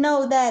people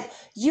know that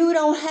you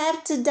don't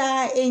have to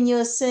die in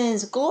your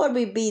sins.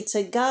 Glory be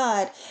to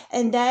God.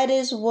 And that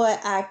is what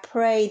I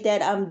pray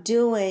that I'm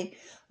doing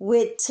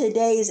with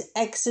today's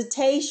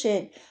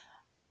exhortation.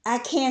 I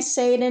can't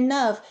say it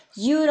enough.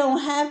 You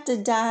don't have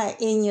to die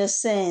in your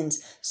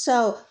sins.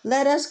 So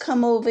let us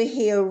come over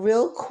here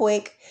real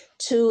quick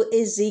to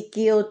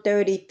Ezekiel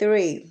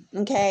 33,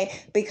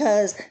 okay?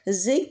 Because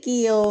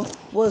Ezekiel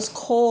was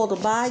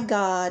called by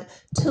God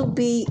to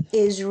be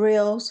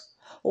Israel's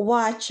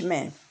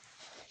watchman.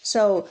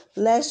 So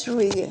let's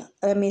read.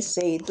 Let me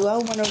see. Do I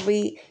want to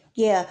read?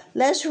 Yeah,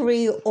 let's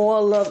read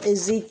all of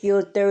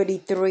Ezekiel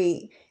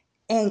 33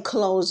 in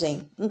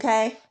closing,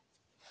 okay?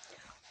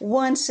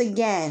 Once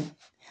again,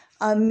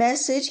 a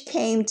message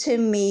came to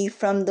me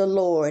from the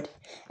Lord,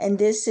 and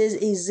this is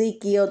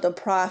Ezekiel the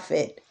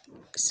prophet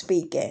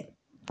speaking.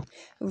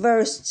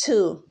 Verse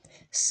 2,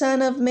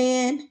 Son of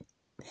man,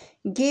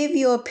 give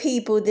your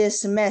people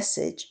this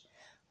message.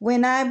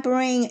 When I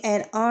bring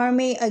an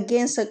army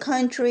against a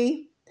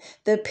country,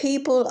 the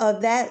people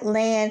of that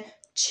land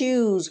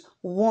choose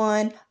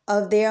one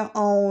of their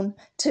own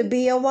to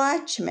be a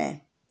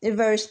watchman.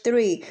 Verse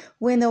 3,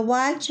 when the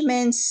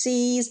watchman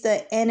sees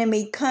the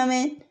enemy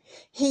coming,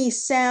 he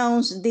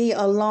sounds the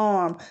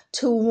alarm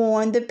to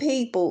warn the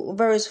people.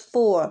 Verse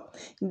 4,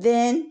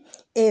 then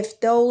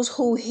if those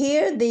who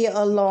hear the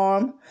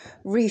alarm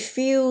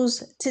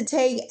refuse to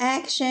take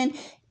action,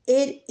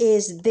 it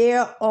is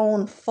their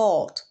own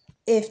fault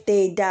if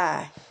they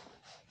die.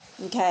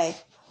 Okay,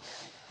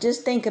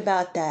 just think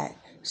about that.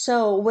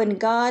 So when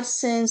God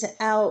sends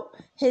out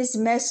his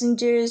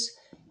messengers,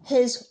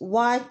 his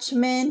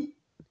watchmen,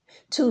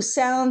 to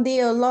sound the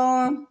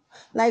alarm,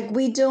 like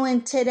we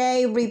doing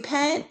today,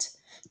 repent,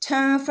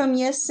 turn from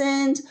your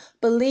sins,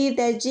 believe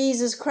that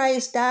Jesus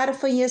Christ died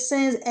for your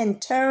sins, and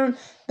turn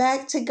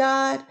back to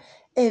God.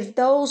 If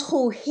those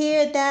who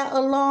hear that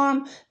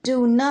alarm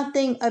do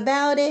nothing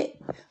about it,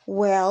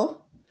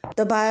 well,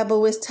 the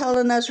Bible is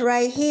telling us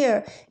right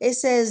here. It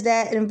says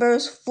that in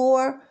verse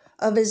 4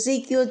 of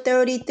Ezekiel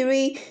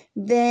 33,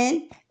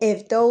 then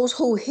if those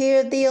who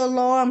hear the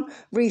alarm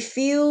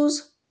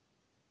refuse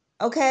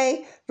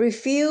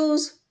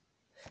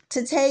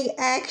to take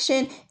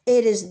action,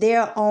 it is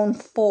their own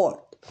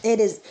fault. It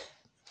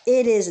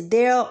is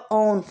their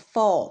own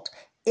fault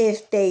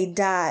if they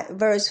die.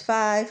 Verse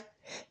 5,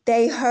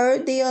 they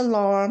heard the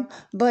alarm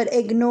but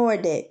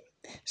ignored it.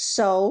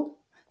 So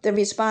the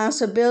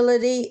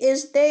responsibility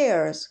is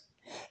theirs.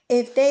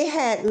 If they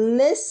had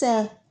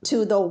listened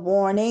to the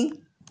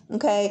warning,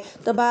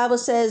 the Bible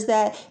says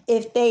that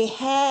if they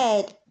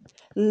had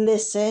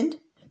listened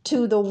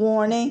to the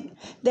warning,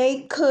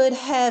 they could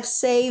have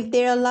saved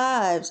their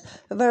lives.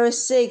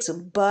 Verse 6,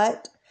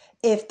 but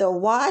if the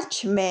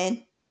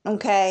watchman,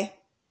 if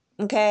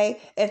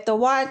the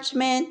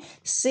watchman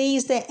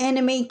sees the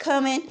enemy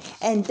coming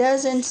and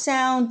doesn't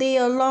sound the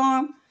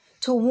alarm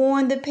to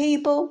warn the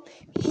people,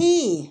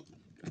 the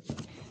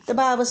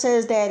Bible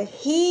says that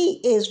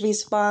he is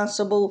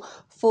responsible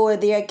for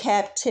their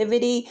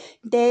captivity.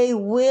 They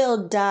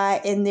will die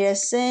in their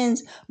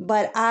sins,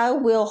 but I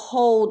will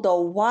hold the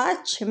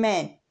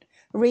watchmen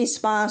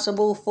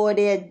responsible for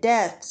their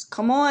deaths.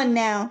 Come on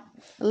now.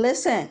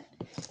 Listen,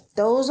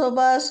 those of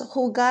us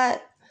who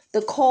got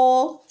the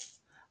call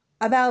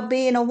about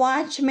being a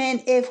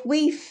watchman, if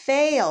we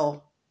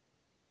fail,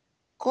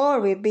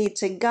 glory be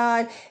to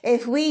God,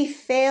 if we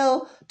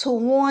fail to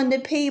warn the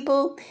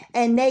people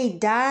and they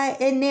die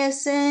in their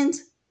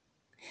sins,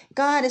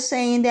 God is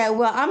saying that,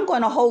 well, I'm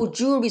going to hold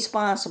you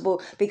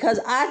responsible because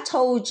I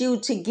told you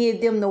to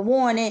give them the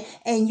warning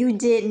and you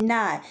did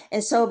not.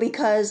 And so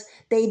because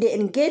they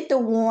didn't get the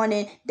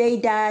warning, they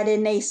died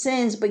in their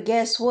sins. But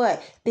guess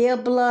what? Their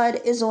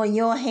blood is on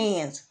your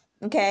hands.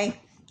 Okay?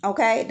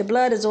 The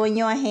blood is on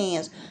your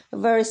hands.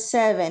 Verse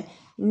 7,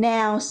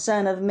 now,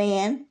 son of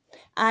man,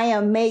 I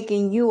am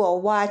making you a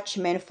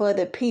watchman for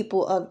the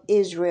people of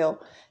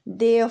Israel.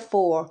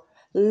 Therefore,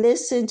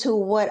 listen to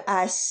what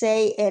I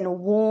say and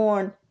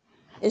warn.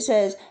 It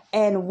says,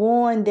 and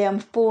warn them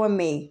for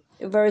me.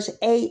 Verse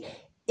 8,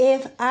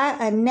 if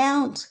I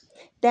announce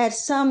that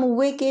some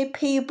wicked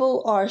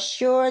people are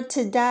sure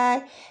to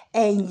die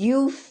and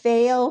you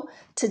fail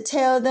to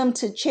tell them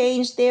to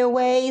change their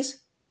ways,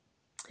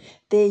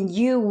 then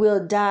you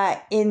will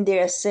die in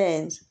their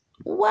sins.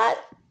 What?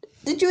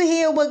 Did you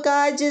hear what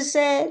God just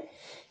said?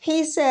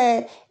 He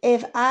said,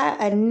 if I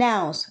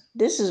announce,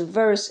 this is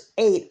verse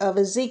 8 of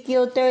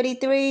Ezekiel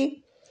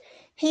 33.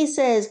 He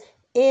says,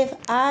 if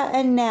I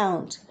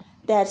announce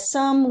that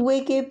some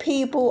wicked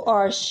people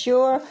are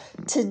sure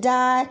to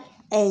die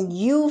and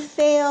you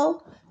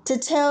fail to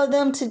tell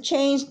them to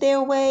change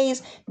their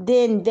ways,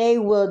 then they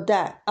will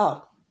die.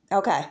 Oh,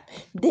 okay.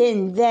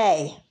 Then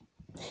they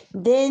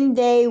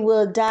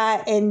will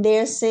die in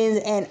their sins,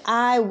 and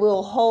I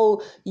will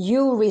hold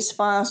you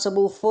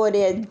responsible for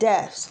their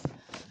deaths.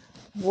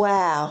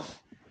 Wow.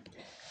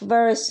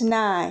 Verse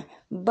 9,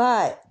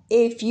 but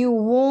if you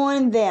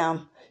warn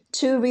them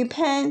to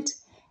repent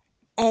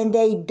and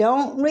they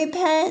don't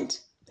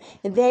repent,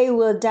 they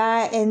will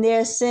die in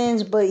their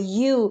sins, but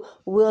you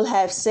will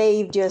have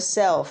saved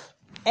yourself.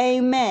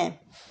 Amen.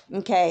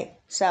 Okay,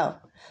 so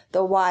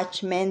the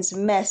watchman's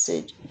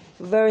message.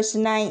 Verse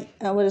 9,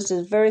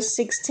 Verse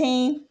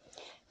 16.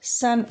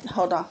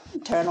 Hold on,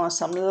 turn on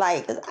some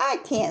light because I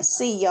can't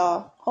see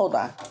y'all. Hold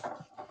on,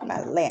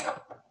 my lamp.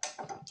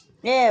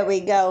 There we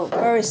go,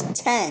 verse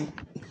 10.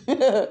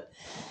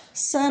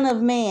 Son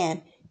of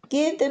man,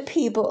 give the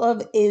people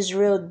of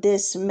Israel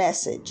this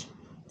message.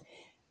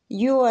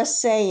 You are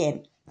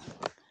saying,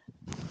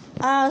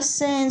 our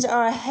sins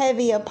are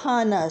heavy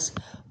upon us.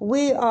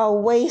 We are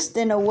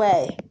wasting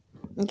away.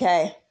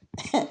 Okay.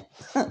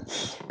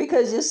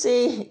 Because you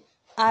see,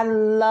 I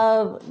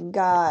love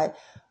God.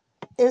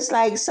 It's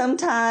like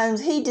sometimes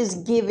he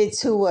just give it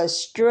to us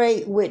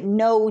straight with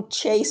no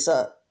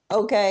chaser.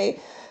 Okay.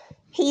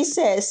 He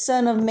says,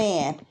 Son of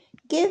man,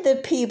 give the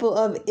people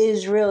of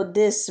Israel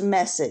this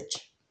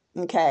message.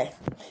 Okay.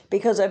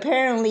 Because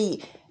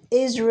apparently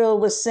Israel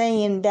was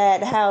saying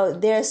that how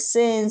their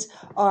sins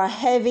are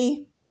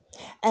heavy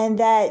and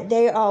that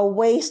they are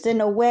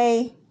wasting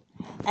away.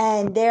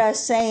 And they are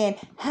saying,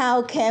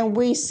 how can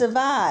we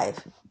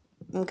survive?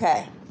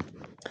 Okay.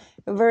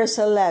 Verse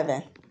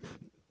 11.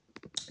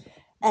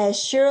 As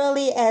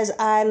surely as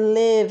I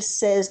live,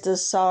 says the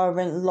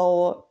sovereign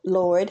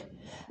Lord,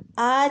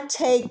 I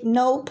take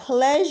no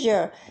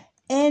pleasure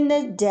in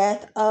the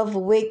death of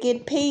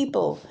wicked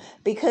people.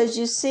 Because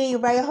you see,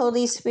 right,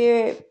 Holy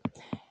Spirit,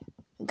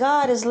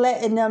 God is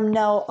letting them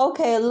know,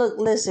 okay, look,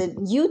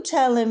 listen, you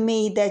telling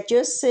me that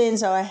your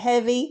sins are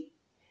heavy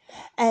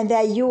and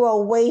that you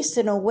are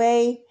wasting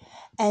away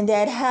and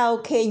that how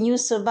can you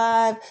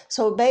survive?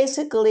 So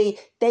basically,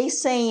 they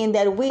saying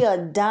that we are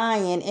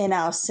dying in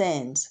our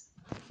sins.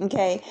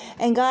 Okay.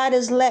 And God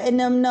is letting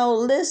them know,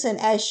 listen,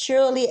 as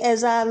surely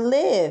as I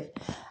live,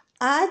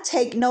 I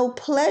take no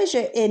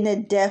pleasure in the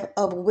death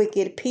of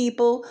wicked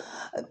people.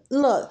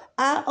 Look,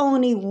 I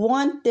only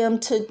want them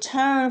to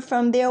turn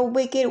from their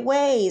wicked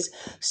ways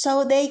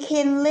so they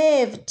can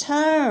live.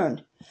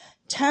 Turn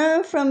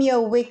from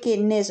your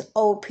wickedness,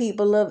 O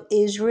people of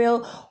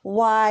Israel.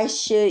 Why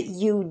should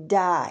you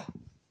die?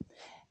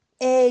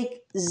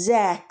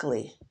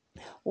 Exactly.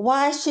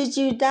 Why should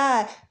you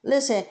die?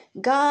 Listen,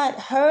 God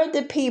heard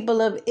the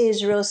people of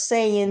Israel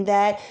saying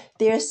that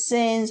their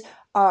sins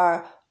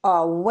are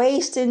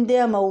wasting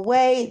them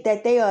away,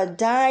 that they are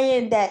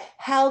dying, that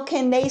how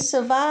can they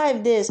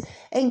survive this?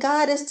 And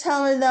God is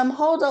telling them,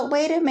 hold up,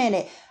 wait a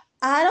minute.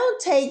 I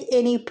don't take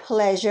any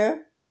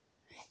pleasure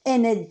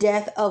in the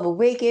death of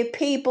wicked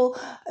people.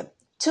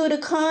 To the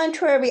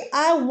contrary,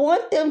 I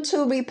want them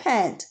to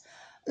repent.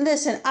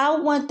 Listen, I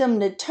want them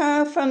to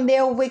turn from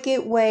their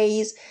wicked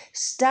ways,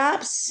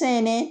 stop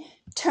sinning,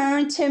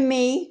 turn to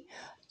me.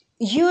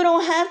 You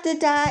don't have to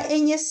die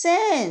in your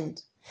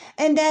sins.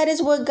 And that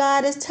is what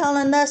God is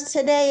telling us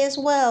today as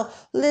well.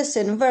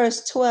 Listen,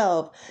 verse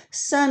 12.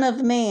 Son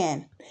of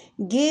man,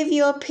 give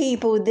your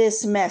people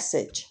this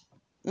message.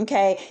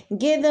 Okay,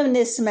 give them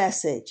this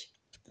message.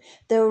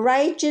 The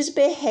righteous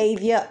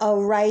behavior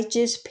of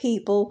righteous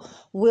people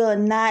will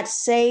not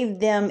save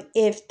them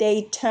if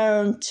they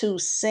turn to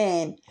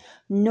sin,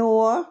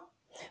 nor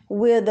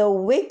will the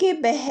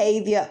wicked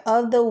behavior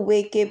of the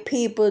wicked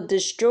people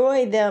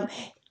destroy them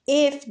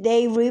if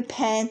they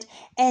repent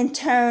and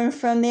turn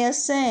from their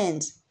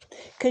sins.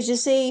 Because you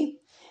see,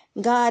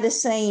 God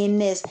is saying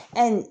this,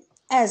 and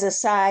as a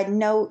side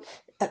note,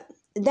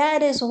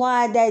 that is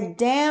why that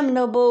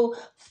damnable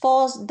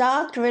false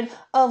doctrine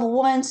of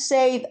once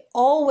saved,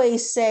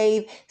 always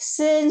saved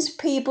sends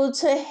people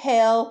to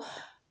hell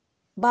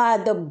by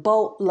the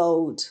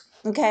boatloads.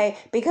 Okay?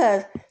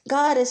 Because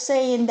God is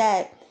saying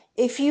that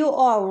if you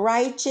are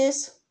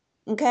righteous,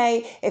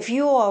 okay, if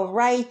you are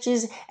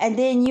righteous and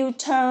then you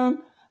turn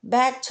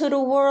back to the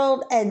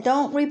world and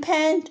don't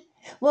repent,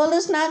 well,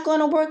 it's not going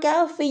to work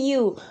out for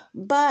you.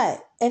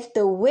 But if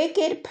the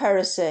wicked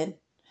person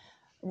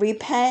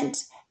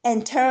repent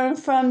and turn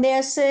from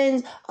their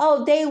sins,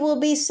 oh, they will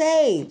be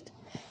saved.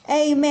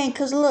 Amen.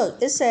 Because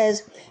look, it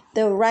says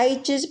the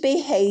righteous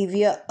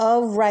behavior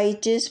of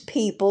righteous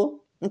people.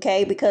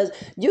 Okay, because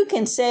you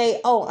can say,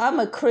 oh, I'm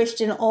a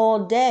Christian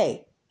all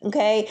day.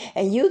 Okay,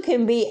 and you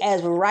can be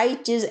as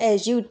righteous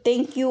as you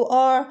think you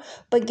are.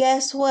 But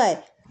guess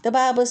what? The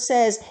Bible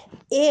says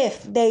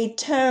if they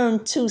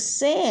turn to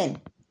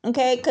sin.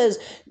 Okay, because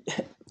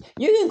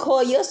you can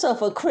call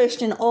yourself a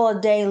Christian all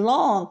day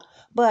long,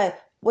 but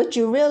what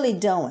you're really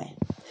doing.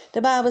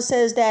 The Bible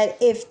says that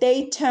if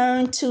they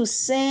turn to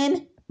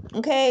sin,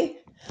 okay,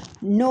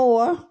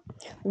 nor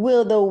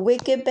will the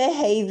wicked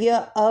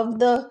behavior of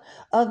the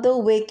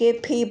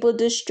wicked people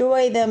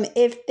destroy them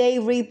if they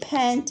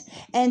repent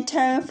and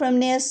turn from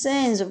their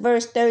sins.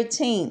 Verse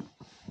 13.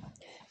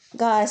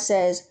 God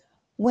says,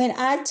 when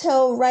I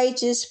tell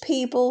righteous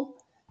people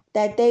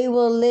that they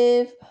will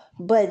live,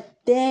 but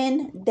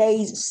then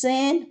they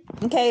sin,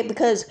 okay,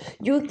 because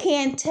you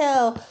can't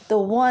tell the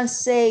once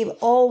saved,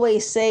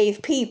 always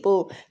saved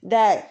people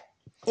that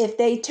if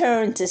they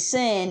turn to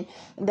sin,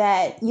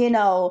 that,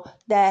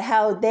 that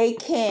how they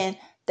can,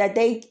 that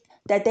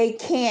they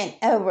can't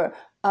ever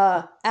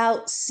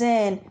out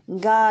sin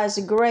God's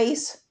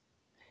grace.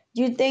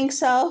 You think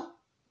so?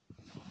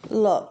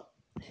 Look,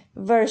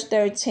 verse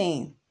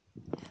 13.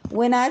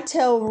 When I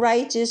tell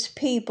righteous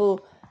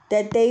people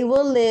that they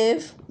will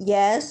live.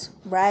 Yes,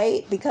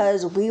 right?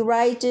 Because we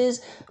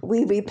righteous,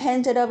 we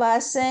repented of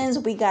our sins,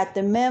 we got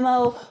the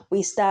memo,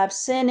 we stopped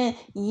sinning.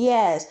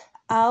 Yes,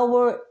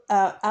 our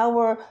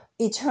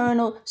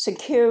eternal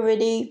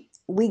security,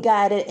 we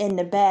got it in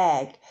the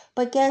bag.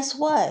 But guess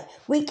what?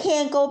 We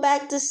can't go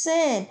back to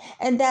sin.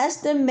 And that's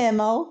the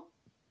memo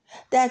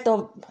that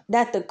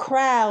the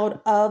crowd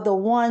of the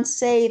once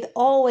saved,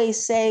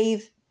 always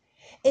saved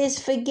is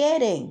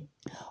forgetting.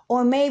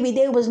 Or maybe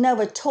they was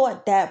never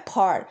taught that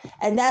part.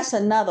 And that's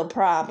another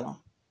problem.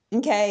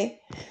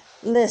 Okay?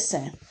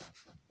 Listen.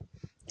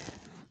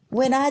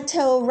 When I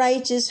tell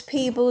righteous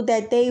people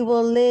that they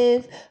will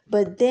live,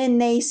 but then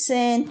they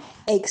sin,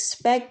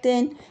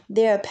 expecting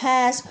their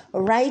past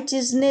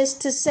righteousness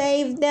to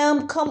save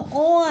them, come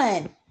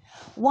on.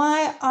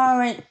 Why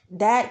aren't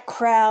that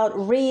crowd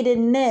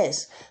reading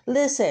this?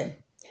 Listen,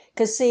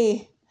 because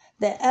see,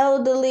 the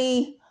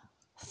elderly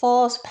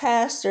false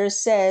pastor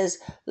says,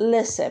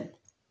 listen,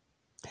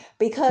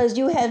 because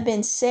you have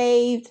been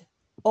saved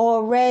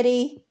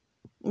already,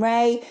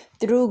 right?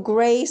 Through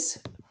grace,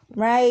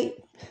 right?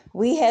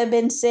 We have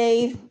been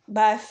saved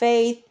by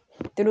faith.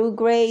 Through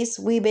grace,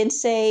 we've been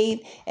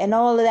saved, and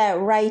all of that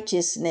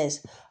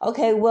righteousness.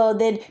 Okay, well,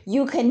 then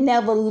you can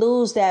never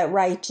lose that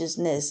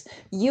righteousness.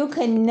 You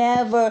can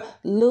never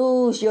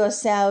lose your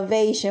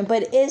salvation.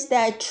 But is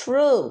that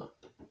true?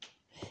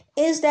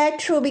 Is that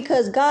true?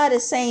 Because God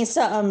is saying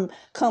something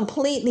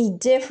completely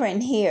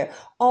different here.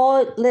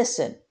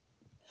 Listen,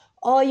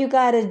 all you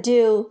got to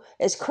do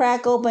is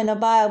crack open the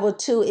Bible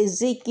to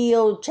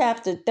Ezekiel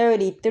chapter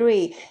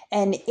 33,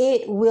 and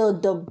it will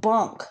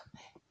debunk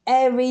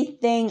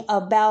everything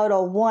about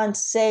a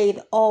once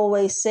saved,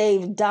 always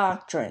saved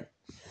doctrine.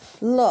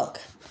 Look,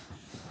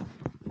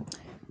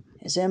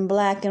 it's in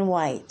black and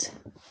white.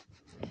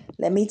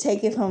 Let me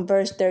take it from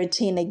verse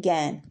 13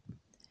 again.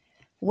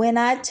 When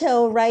I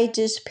tell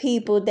righteous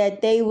people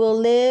that they will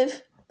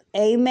live,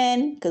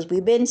 amen, because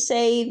we've been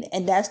saved,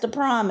 and that's the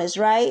promise,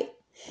 right?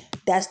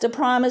 That's the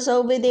promise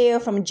over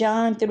there from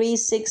John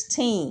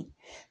 3:16,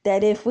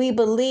 that if we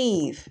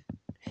believe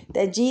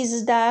that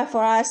Jesus died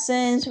for our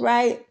sins,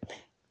 right,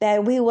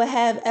 that we will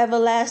have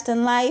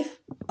everlasting life.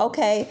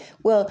 Okay,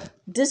 well,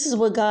 this is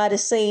what God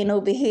is saying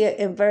over here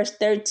in verse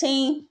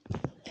 13.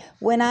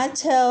 When I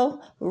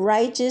tell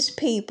righteous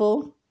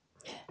people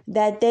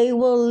that they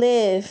will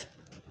live,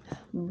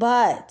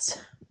 but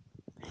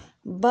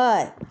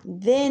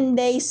then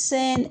they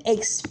sin,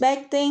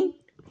 expecting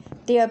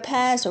their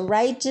past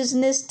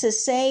righteousness to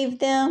save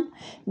them,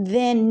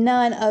 then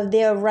none of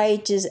their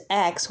righteous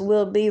acts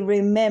will be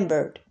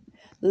remembered.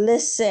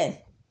 Listen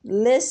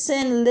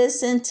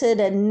to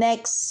the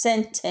next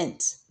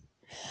sentence.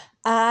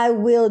 I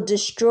will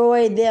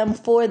destroy them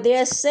for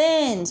their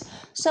sins.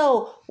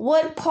 So,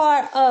 what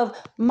part of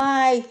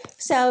my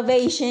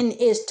salvation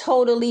is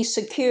totally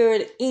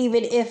secured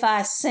even if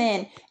I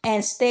sin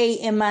and stay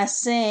in my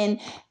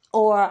sin,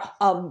 or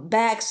a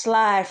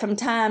backslide from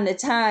time to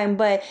time,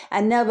 but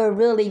I never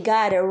really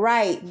got it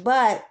right?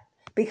 But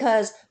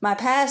because my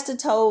pastor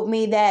told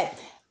me that,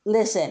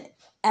 listen,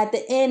 at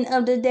the end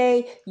of the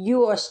day,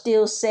 you are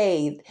still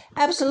saved.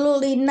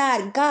 Absolutely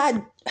not.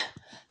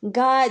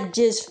 God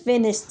just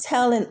finished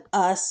telling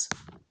us,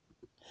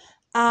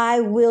 I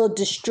will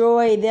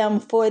destroy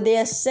them for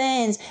their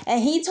sins.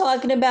 And he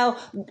talking about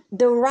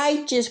the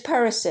righteous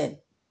person.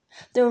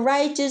 The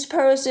righteous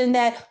person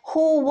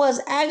who was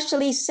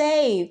actually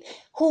saved,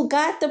 who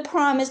got the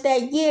promise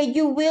that, yeah,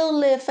 you will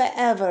live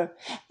forever.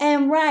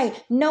 And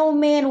right, no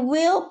man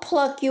will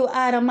pluck you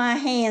out of my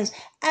hands.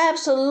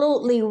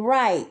 Absolutely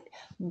right.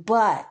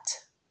 But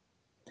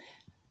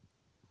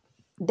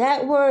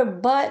that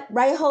word but,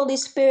 right, Holy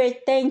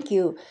Spirit, thank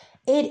you.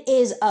 It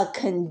is a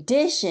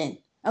condition.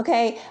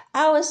 Okay,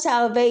 our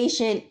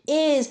salvation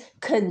is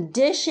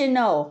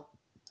conditional.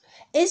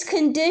 It's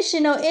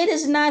conditional. It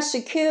is not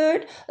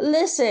secured.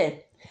 Listen,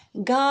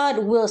 God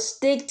will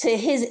stick to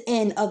his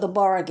end of the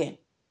bargain.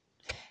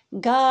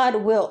 God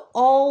will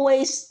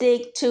always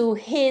stick to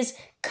his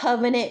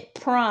covenant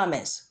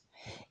promise.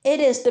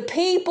 It is the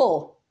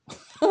people,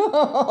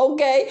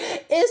 okay?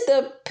 It's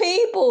the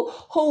people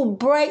who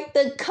break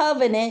the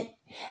covenant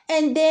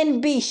and then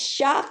be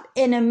shocked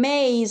and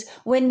amazed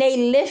when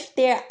they lift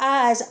their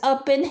eyes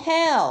up in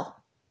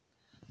hell.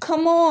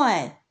 Come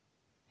on.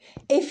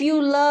 If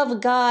you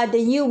love God,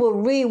 then you will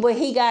read what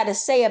he got to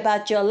say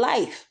about your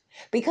life.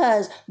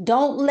 Because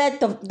don't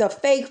let the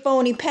fake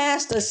phony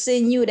pastor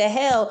send you to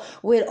hell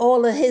with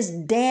all of his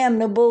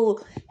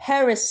damnable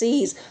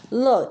heresies.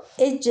 Look,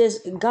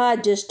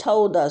 God just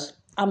told us.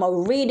 I'm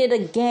going to read it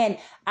again.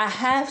 I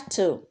have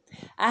to.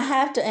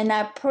 And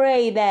I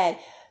pray that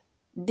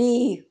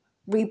the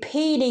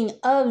repeating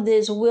of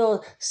this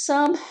will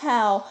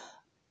somehow,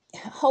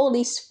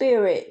 Holy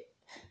Spirit,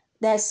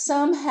 that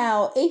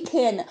somehow it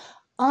can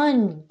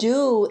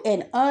undo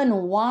and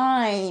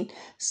unwind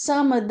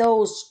some of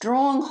those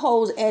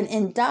strongholds and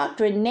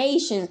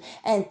indoctrinations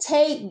and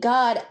take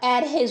God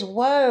at his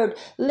word.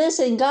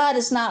 Listen, God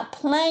is not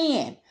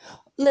playing.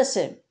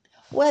 Listen,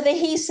 Whether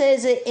he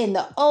says it in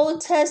the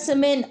Old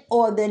Testament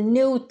or the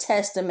New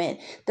Testament,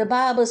 the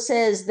Bible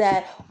says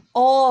that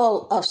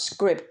all of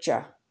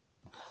Scripture,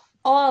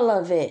 all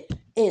of it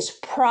is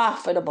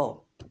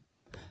profitable.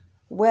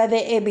 Whether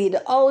it be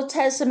the Old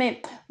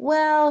Testament,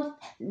 well,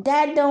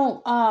 that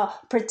don't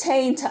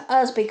pertain to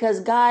us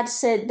because God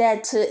said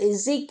that to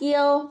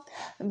Ezekiel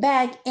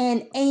back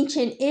in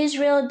ancient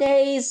Israel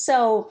days.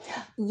 So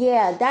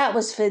yeah, that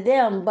was for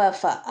them. But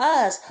for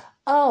us,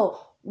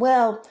 oh,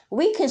 well,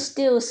 we can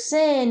still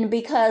sin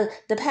because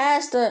the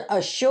pastor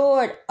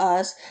assured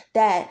us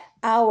that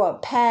our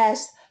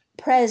past,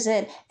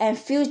 present, and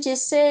future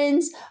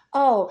sins,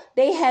 oh,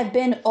 they have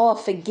been all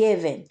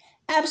forgiven.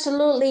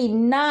 Absolutely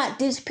not.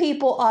 These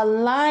people are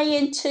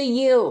lying to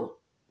you.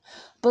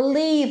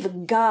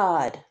 Believe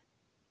God.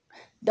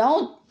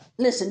 Don't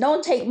listen,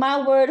 don't take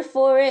my word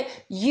for it.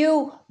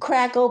 You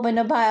crack open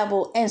the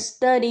Bible and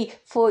study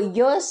for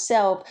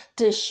yourself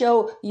to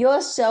show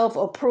yourself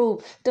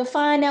approved, to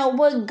find out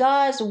what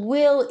God's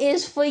will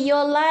is for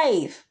your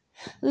life.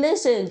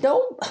 Listen,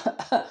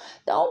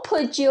 don't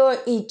put your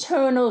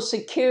eternal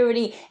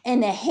security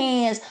in the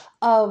hands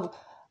of,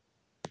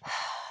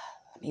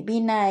 let me be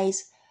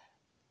nice,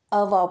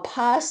 of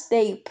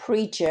apostate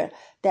preacher.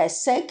 That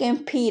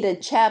Second Peter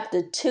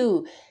chapter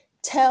 2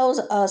 tells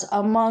us,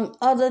 among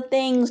other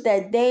things,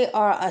 that they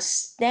are a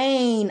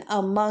stain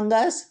among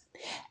us,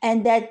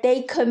 and that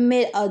they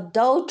commit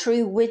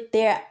adultery with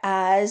their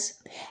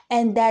eyes,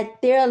 and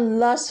that their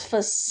lust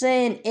for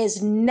sin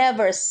is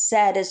never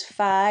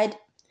satisfied,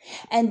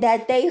 and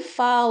that they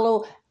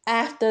follow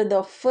after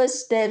the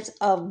footsteps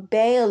of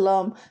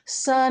Balaam,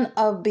 son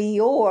of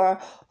Beor,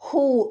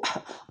 who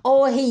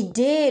all he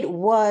did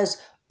was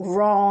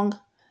wrong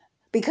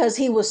because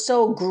he was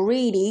so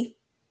greedy.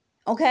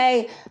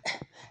 Okay,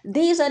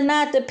 these are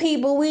not the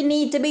people we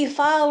need to be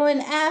following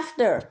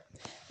after.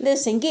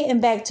 Listen, getting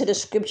back to the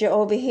scripture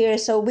over here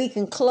so we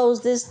can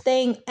close this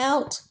thing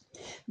out.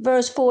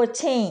 Verse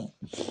 14.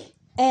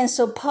 And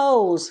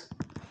suppose,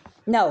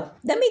 no,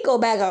 let me go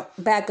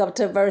back up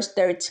to verse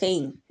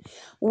 13.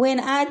 When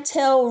I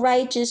tell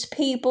righteous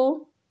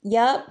people,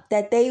 yup,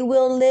 that they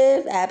will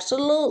live,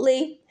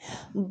 absolutely.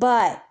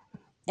 But,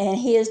 and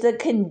here's the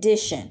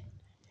condition,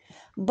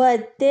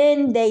 but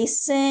then they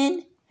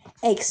sin,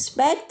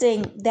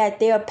 expecting that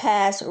their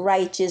past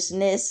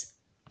righteousness,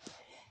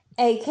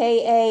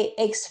 aka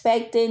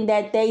expecting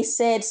that they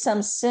said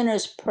some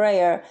sinner's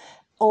prayer,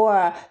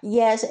 or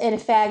yes, in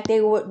fact,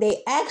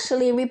 they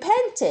actually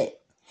repented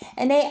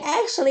and they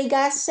actually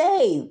got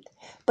saved.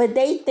 But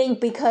they think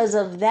because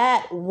of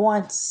that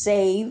once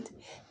saved,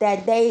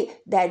 that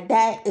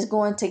is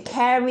going to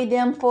carry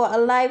them for a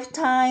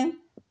lifetime.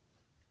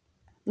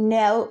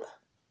 No,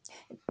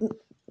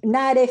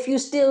 not if you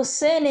still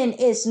sinning,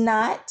 it's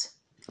not.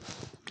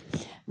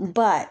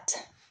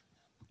 But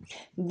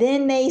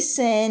then they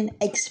sin,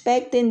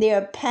 expecting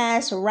their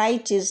past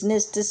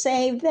righteousness to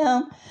save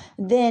them,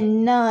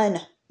 then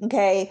none.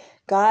 Okay,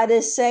 God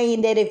is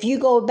saying that if you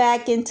go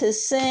back into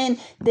sin,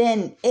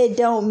 then it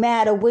don't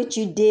matter what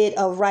you did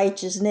of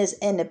righteousness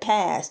in the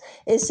past.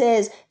 It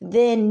says,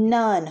 then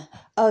none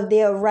of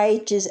their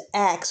righteous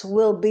acts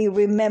will be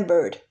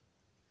remembered.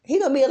 He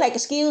gonna be like,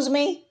 excuse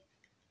me?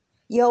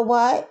 Your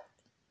what?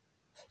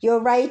 Your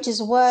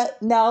righteous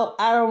what? No,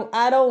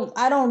 I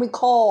don't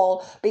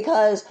recall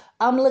because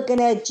I'm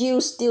looking at you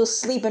still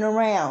sleeping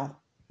around.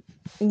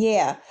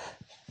 Yeah.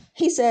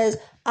 He says,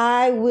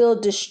 I will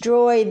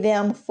destroy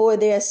them for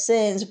their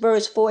sins.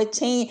 Verse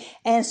 14.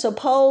 And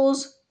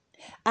suppose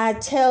I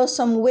tell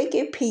some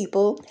wicked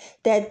people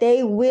that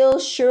they will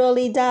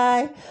surely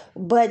die,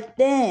 but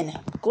then,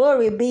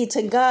 glory be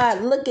to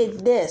God, look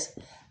at this.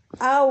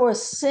 Our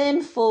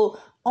sinful,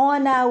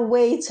 on our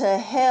way to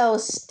hell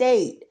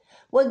state.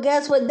 Well,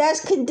 guess what?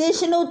 That's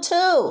conditional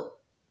too.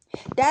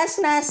 That's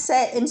not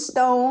set in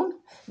stone.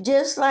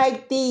 Just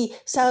like the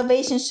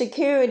salvation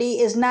security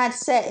is not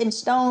set in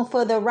stone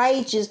for the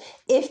righteous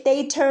if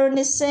they turn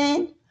to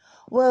sin.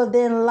 Well,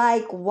 then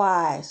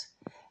likewise,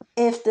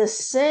 if the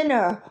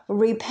sinner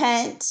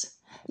repents,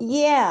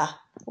 yeah,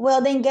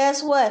 well, then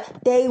guess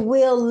what? They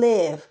will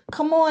live.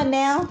 Come on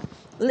now.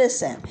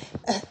 Listen.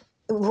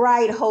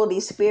 Right, Holy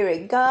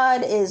Spirit.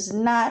 God is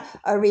not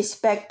a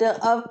respecter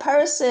of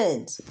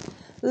persons.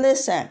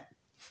 Listen.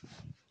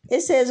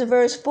 It says in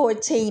verse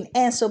 14,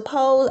 and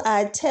suppose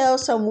I tell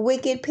some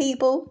wicked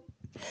people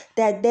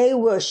that they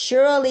will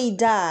surely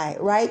die,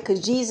 right?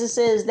 Because Jesus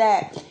says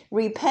that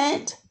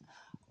repent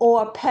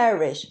or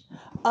perish.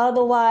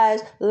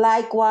 Otherwise,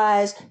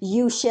 likewise,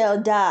 you shall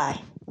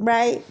die,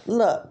 right?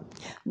 Look.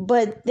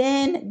 But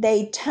then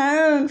they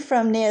turn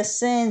from their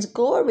sins.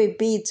 Glory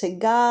be to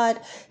God.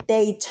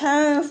 They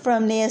turn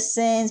from their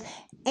sins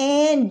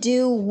and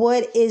do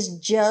what is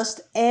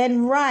just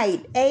and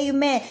right.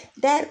 Amen.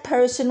 That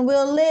person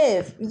will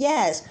live.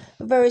 Yes.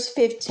 Verse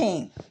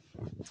 15.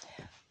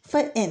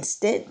 For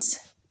instance,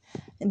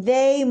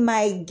 they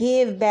might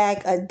give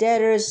back a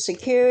debtor's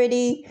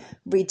security,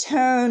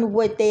 return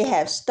what they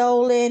have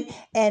stolen,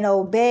 and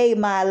obey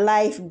my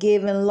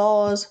life-giving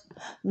laws,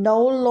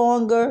 no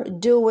longer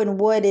doing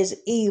what is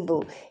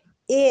evil.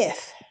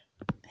 if,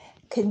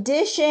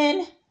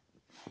 condition,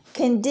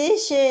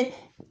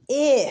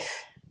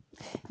 if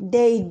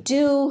they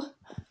do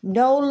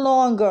no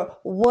longer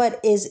what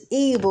is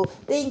evil,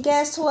 then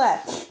guess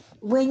what?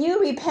 When you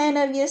repent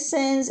of your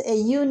sins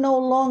and you no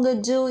longer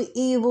do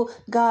evil,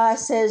 God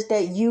says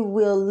that you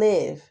will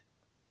live.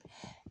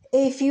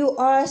 If you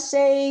are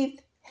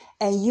saved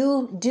and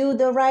you do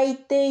the right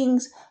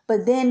things,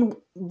 but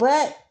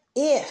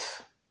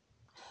if,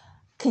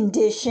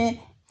 condition,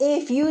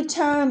 if you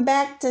turn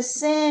back to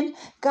sin,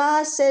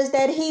 God says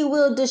that He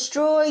will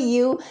destroy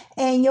you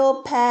and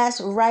your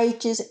past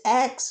righteous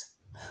acts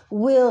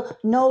will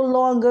no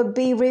longer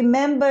be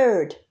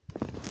remembered.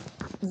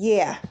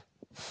 Yeah.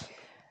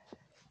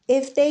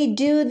 If they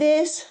do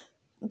this,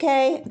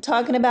 okay,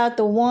 talking about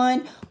the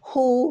one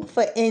who,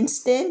 for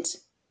instance,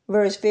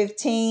 verse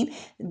 15,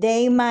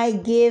 they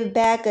might give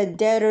back a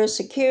debtor's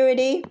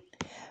security,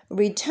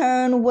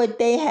 return what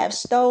they have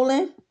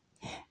stolen,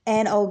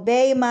 and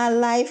obey my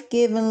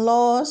life-giving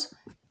laws,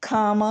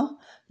 comma,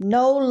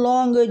 no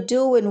longer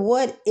doing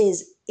what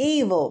is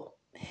evil.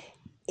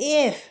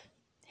 If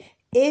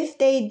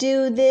they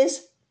do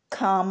this,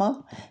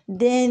 comma,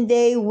 then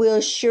they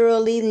will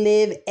surely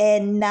live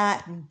and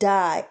not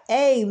die.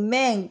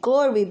 Amen.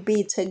 Glory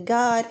be to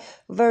God.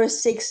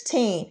 Verse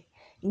 16.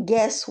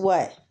 Guess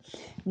what?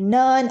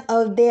 None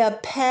of their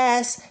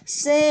past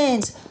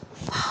sins.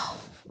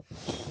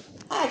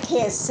 I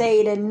can't say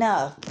it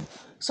enough.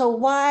 So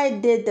why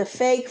did the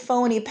fake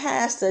phony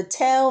pastor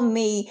tell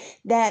me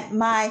that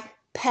my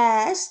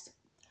past,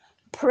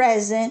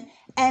 present,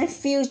 and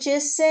future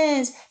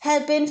sins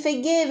have been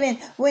forgiven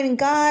when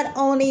God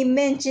only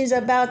mentions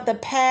about the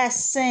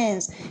past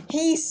sins?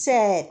 He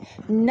said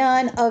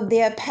none of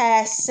their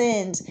past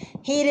sins.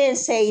 He didn't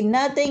say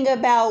nothing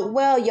about,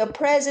 well, your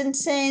present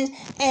sins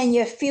and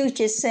your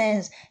future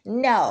sins.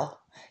 No.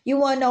 You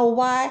want to know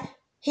why?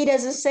 He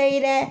doesn't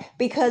say that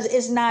because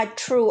it's not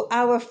true.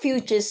 Our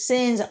future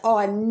sins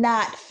are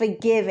not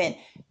forgiven.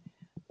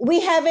 We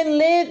haven't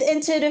lived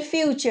into the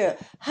future.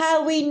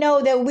 How we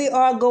know that we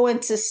are going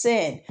to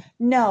sin?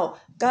 No,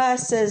 God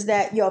says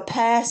that your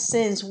past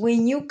sins,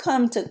 when you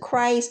come to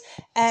Christ,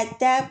 at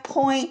that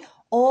point,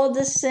 all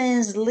the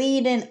sins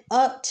leading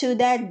up to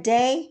that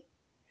day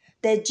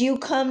that you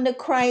come to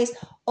Christ,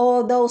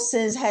 all those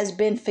sins has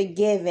been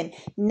forgiven.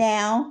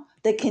 Now,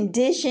 the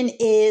condition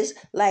is,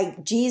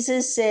 like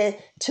Jesus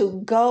said,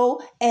 to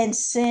go and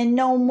sin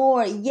no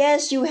more.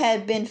 Yes, you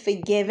have been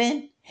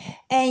forgiven.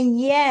 And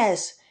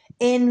yes,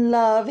 in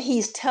love,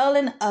 He's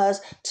telling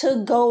us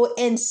to go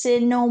and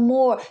sin no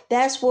more.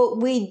 That's what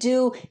we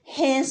do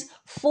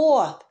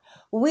henceforth.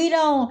 We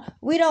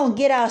don't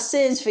get our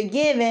sins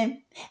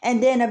forgiven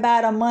and then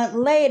about a month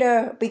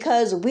later,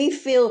 because we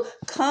feel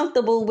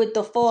comfortable with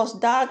the false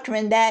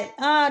doctrine that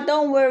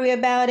don't worry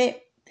about it.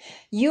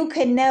 You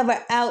can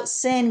never out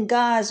sin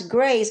God's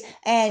grace.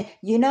 And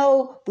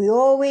we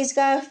always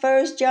got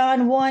 1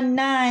 John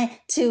 1:9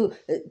 to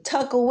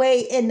tuck away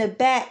in the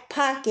back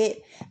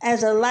pocket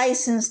as a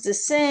license to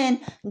sin.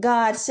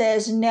 God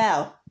says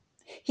no.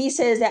 He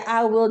says that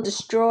I will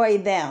destroy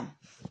them.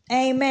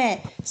 Amen.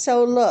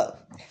 So look,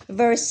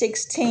 verse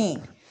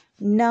 16.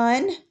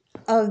 None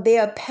of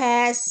their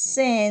past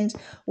sins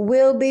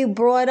will be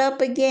brought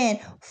up again,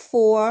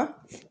 for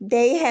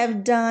they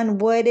have done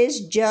what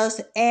is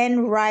just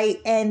and right,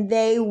 and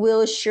they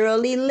will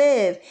surely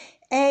live.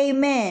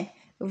 Amen.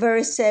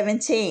 Verse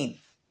 17.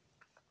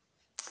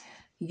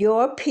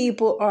 Your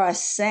people are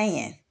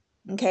saying,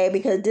 okay,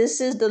 because this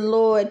is the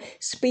Lord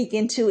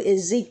speaking to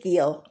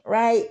Ezekiel,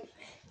 right?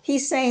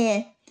 He's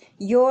saying,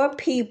 your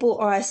people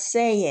are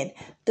saying,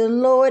 the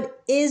Lord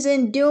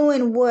isn't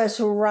doing what's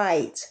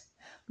right,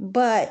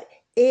 but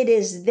it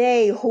is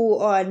they who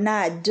are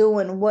not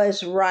doing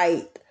what's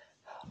right.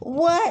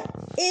 What?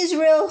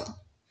 Israel?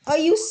 Are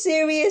you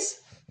serious?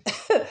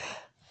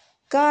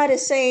 God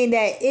is saying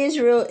that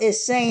Israel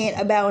is saying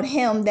about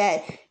him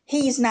that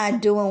he's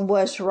not doing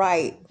what's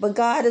right. But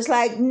God is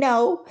like,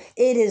 no,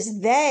 it is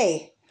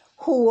they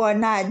who are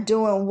not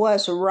doing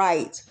what's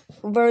right.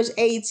 Verse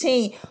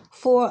 18,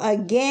 for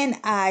again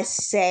I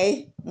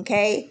say,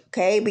 okay,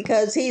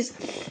 because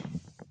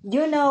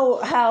you know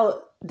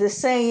how the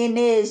saying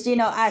is,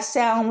 I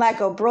sound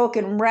like a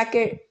broken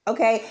record,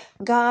 okay?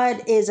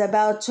 God is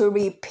about to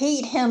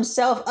repeat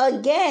himself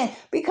again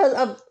because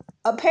of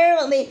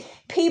apparently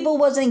people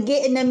wasn't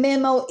getting the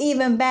memo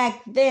even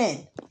back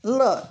then.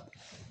 Look,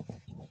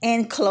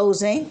 in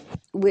closing,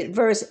 with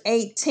verse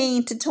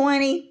 18 to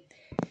 20,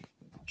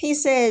 he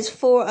says,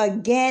 for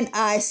again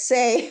I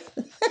say,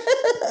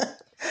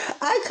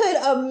 I could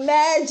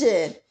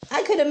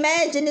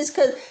imagine this,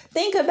 because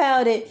think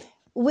about it.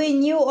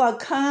 When you are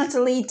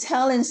constantly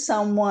telling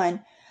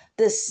someone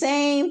the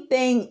same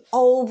thing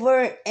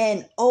over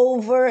and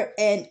over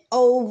and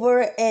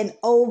over and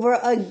over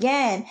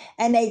again,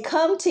 and they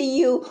come to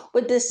you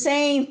with the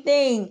same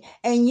thing,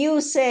 and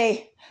you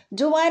say,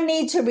 do I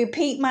need to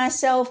repeat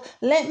myself?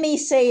 Let me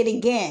say it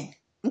again.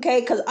 Okay,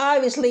 because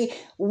obviously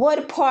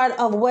what part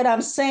of what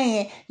I'm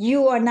saying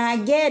you are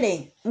not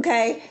getting.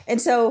 Okay,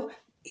 and so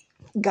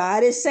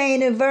God is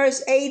saying in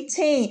verse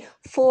 18,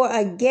 for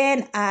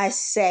again I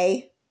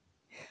say,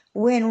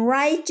 when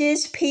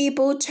righteous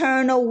people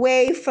turn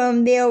away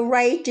from their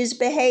righteous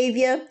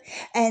behavior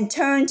and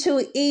turn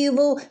to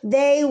evil,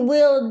 they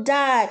will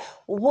die.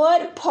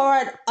 What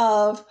part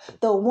of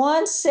the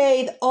once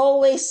saved,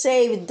 always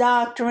saved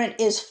doctrine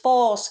is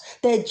false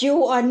that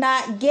you are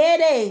not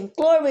getting?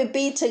 Glory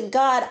be to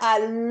God. I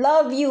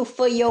love you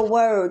for your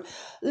word.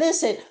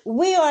 Listen,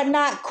 we are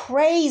not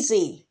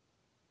crazy.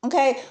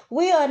 Okay,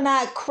 we are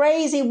not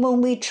crazy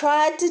when we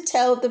try to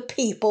tell the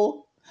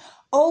people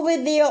over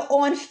there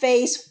on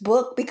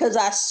Facebook, because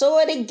I saw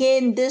it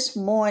again this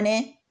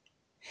morning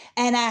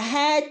and I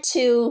had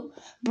to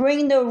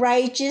bring the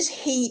righteous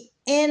heat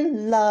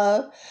in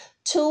love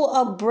to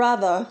a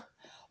brother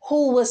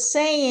who was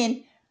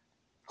saying,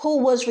 who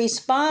was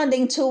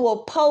responding to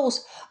a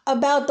post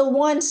about the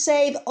once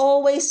saved,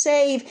 always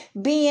saved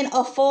being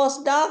a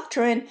false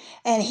doctrine.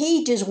 And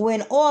he just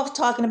went off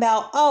talking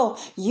about,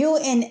 oh, you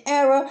in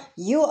error.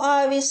 You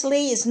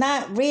obviously is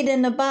not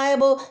reading the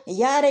Bible,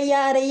 yada,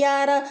 yada,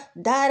 yada,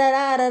 da, da,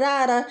 da, da,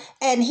 da, da.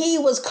 And he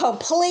was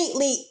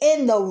completely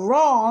in the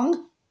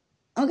wrong.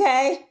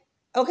 Okay.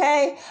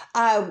 Okay.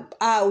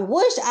 I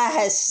wish I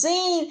had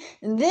seen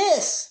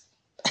this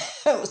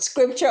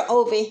scripture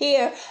over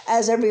here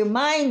as a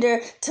reminder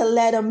to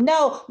let him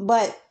know,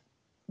 but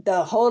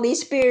the Holy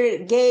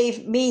Spirit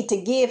gave me to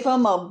give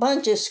him a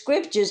bunch of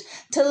scriptures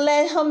to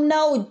let him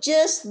know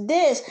just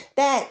this,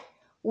 that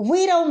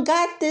we don't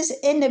got this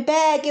in the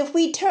bag if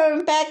we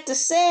turn back to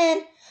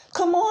sin.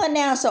 Come on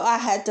now. So I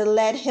had to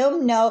let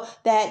him know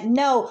that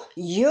no,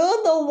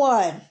 you're the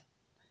one.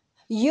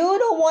 You're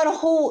the one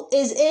who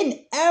is in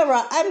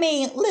error. I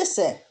mean,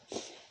 listen.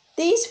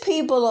 These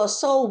people are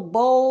so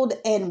bold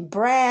and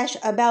brash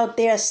about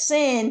their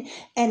sin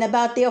and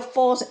about their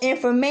false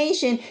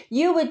information.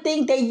 You would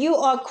think that you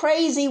are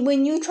crazy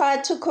when you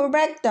try to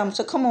correct them.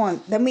 So come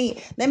on, let me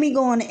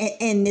go on and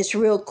end this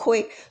real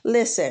quick.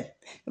 Listen,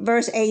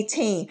 verse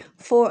 18.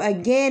 For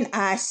again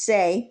I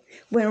say,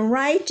 when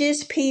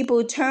righteous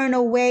people turn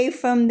away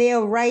from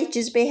their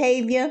righteous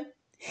behavior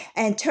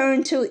and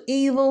turn to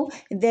evil,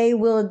 they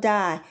will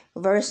die.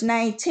 Verse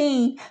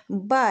 19.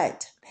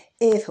 But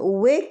if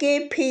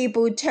wicked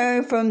people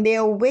turn from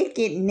their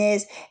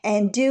wickedness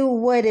and do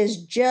what is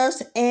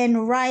just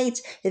and right,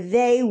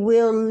 they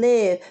will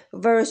live.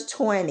 Verse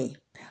 20.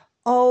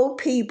 O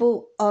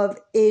people of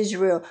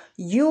Israel,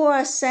 you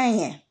are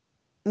saying,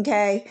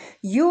 okay,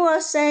 you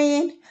are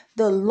saying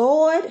the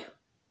Lord,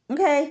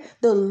 okay,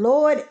 the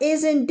Lord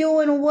isn't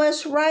doing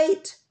what's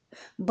right,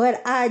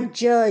 but I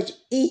judge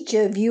each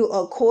of you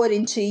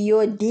according to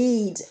your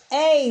deeds.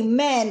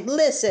 Amen.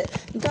 Listen,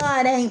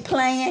 God ain't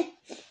playing.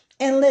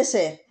 And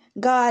listen,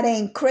 God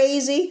ain't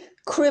crazy,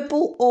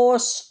 crippled, or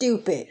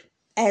stupid,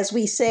 as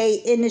we say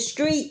in the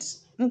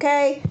streets,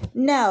 okay?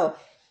 No,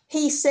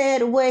 he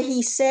said what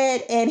he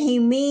said, and he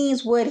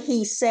means what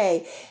he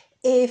say.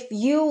 If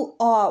you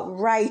are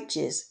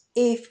righteous,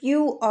 if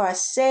you are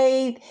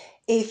saved,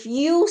 if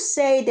you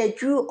say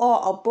that you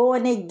are a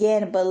born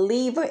again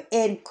believer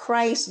in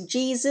Christ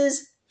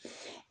Jesus,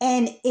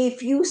 and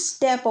if you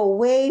step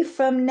away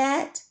from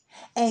that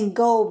and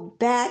go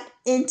back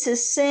into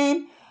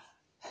sin,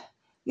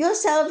 your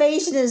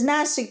salvation is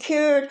not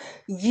secured.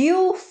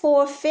 You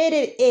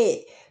forfeited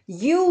it.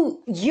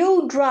 You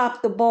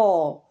dropped the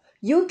ball.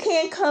 You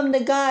can't come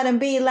to God and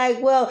be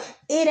like, well,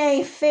 it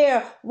ain't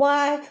fair.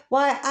 Why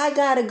I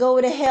gotta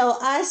go to hell?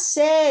 I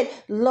said,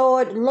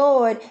 Lord,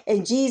 Lord,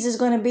 and Jesus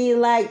gonna be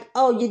like,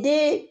 oh, you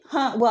did?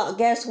 Huh? Well,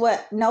 guess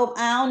what? Nope,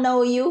 I don't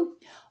know you.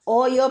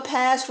 All your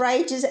past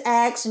righteous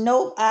acts,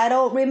 nope, I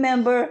don't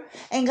remember.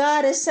 And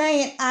God is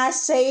saying, I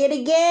say it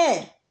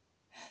again.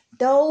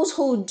 Those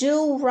who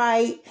do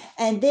right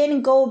and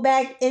then go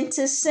back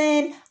into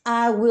sin,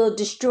 I will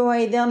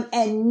destroy them.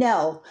 And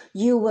no,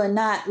 you will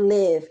not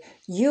live.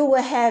 You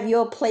will have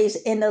your place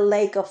in the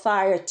lake of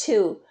fire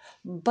too.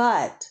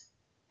 But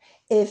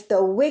if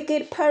the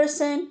wicked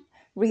person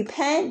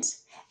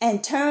repents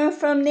and turn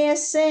from their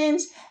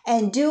sins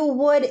and do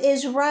what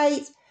is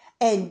right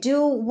and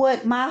do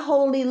what my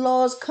holy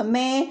laws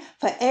command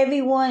for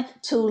everyone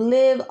to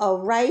live a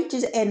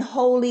righteous and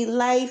holy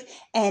life,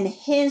 and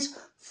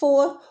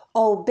henceforth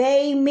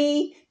obey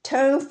me,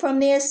 turn from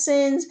their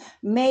sins,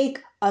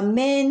 make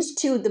amends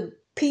to the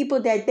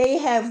people that they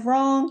have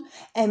wronged,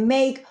 and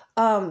make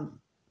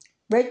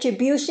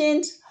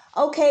retributions.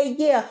 Okay,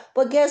 yeah,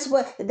 but guess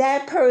what?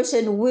 That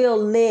person will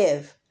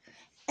live.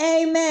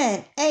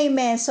 Amen.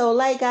 Amen. So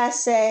like I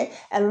said,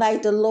 and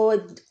like the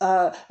Lord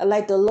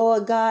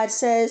God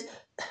says,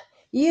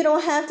 you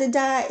don't have to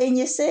die in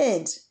your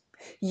sins.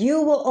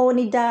 You will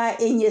only die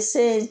in your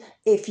sins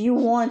if you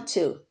want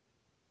to.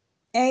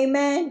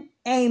 Amen.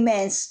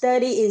 Amen.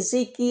 Study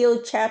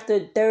Ezekiel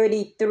chapter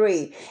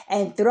 33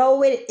 and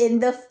throw it in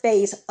the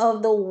face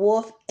of the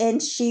wolf in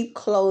sheep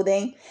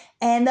clothing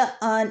and the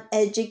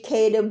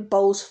uneducated,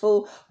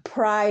 boastful,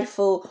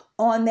 prideful,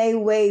 on their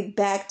way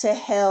back to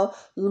hell,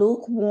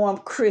 lukewarm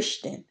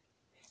Christian,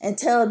 and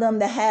tell them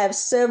to have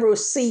several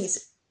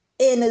seats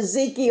in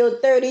Ezekiel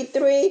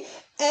 33.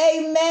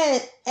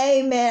 Amen.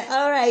 Amen.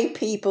 All right,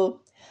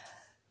 people.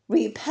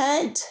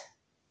 Repent.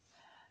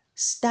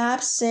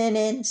 Stop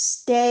sinning.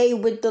 Stay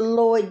with the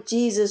Lord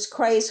Jesus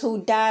Christ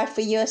who died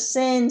for your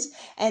sins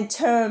and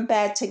turn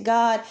back to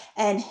God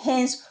and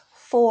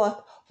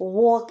henceforth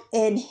walk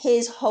in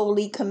his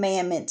holy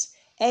commandments.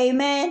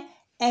 Amen.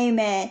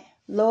 Amen.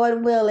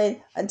 Lord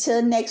willing,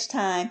 until next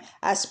time,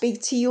 I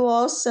speak to you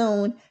all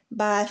soon.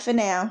 Bye for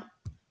now.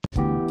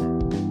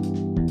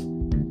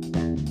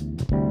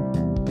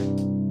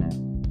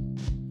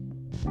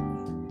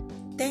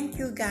 Thank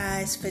you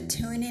guys for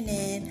tuning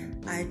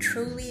in. I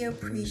truly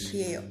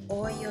appreciate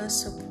all your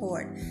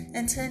support.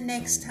 Until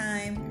next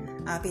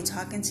time, I'll be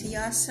talking to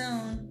y'all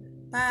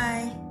soon.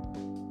 Bye.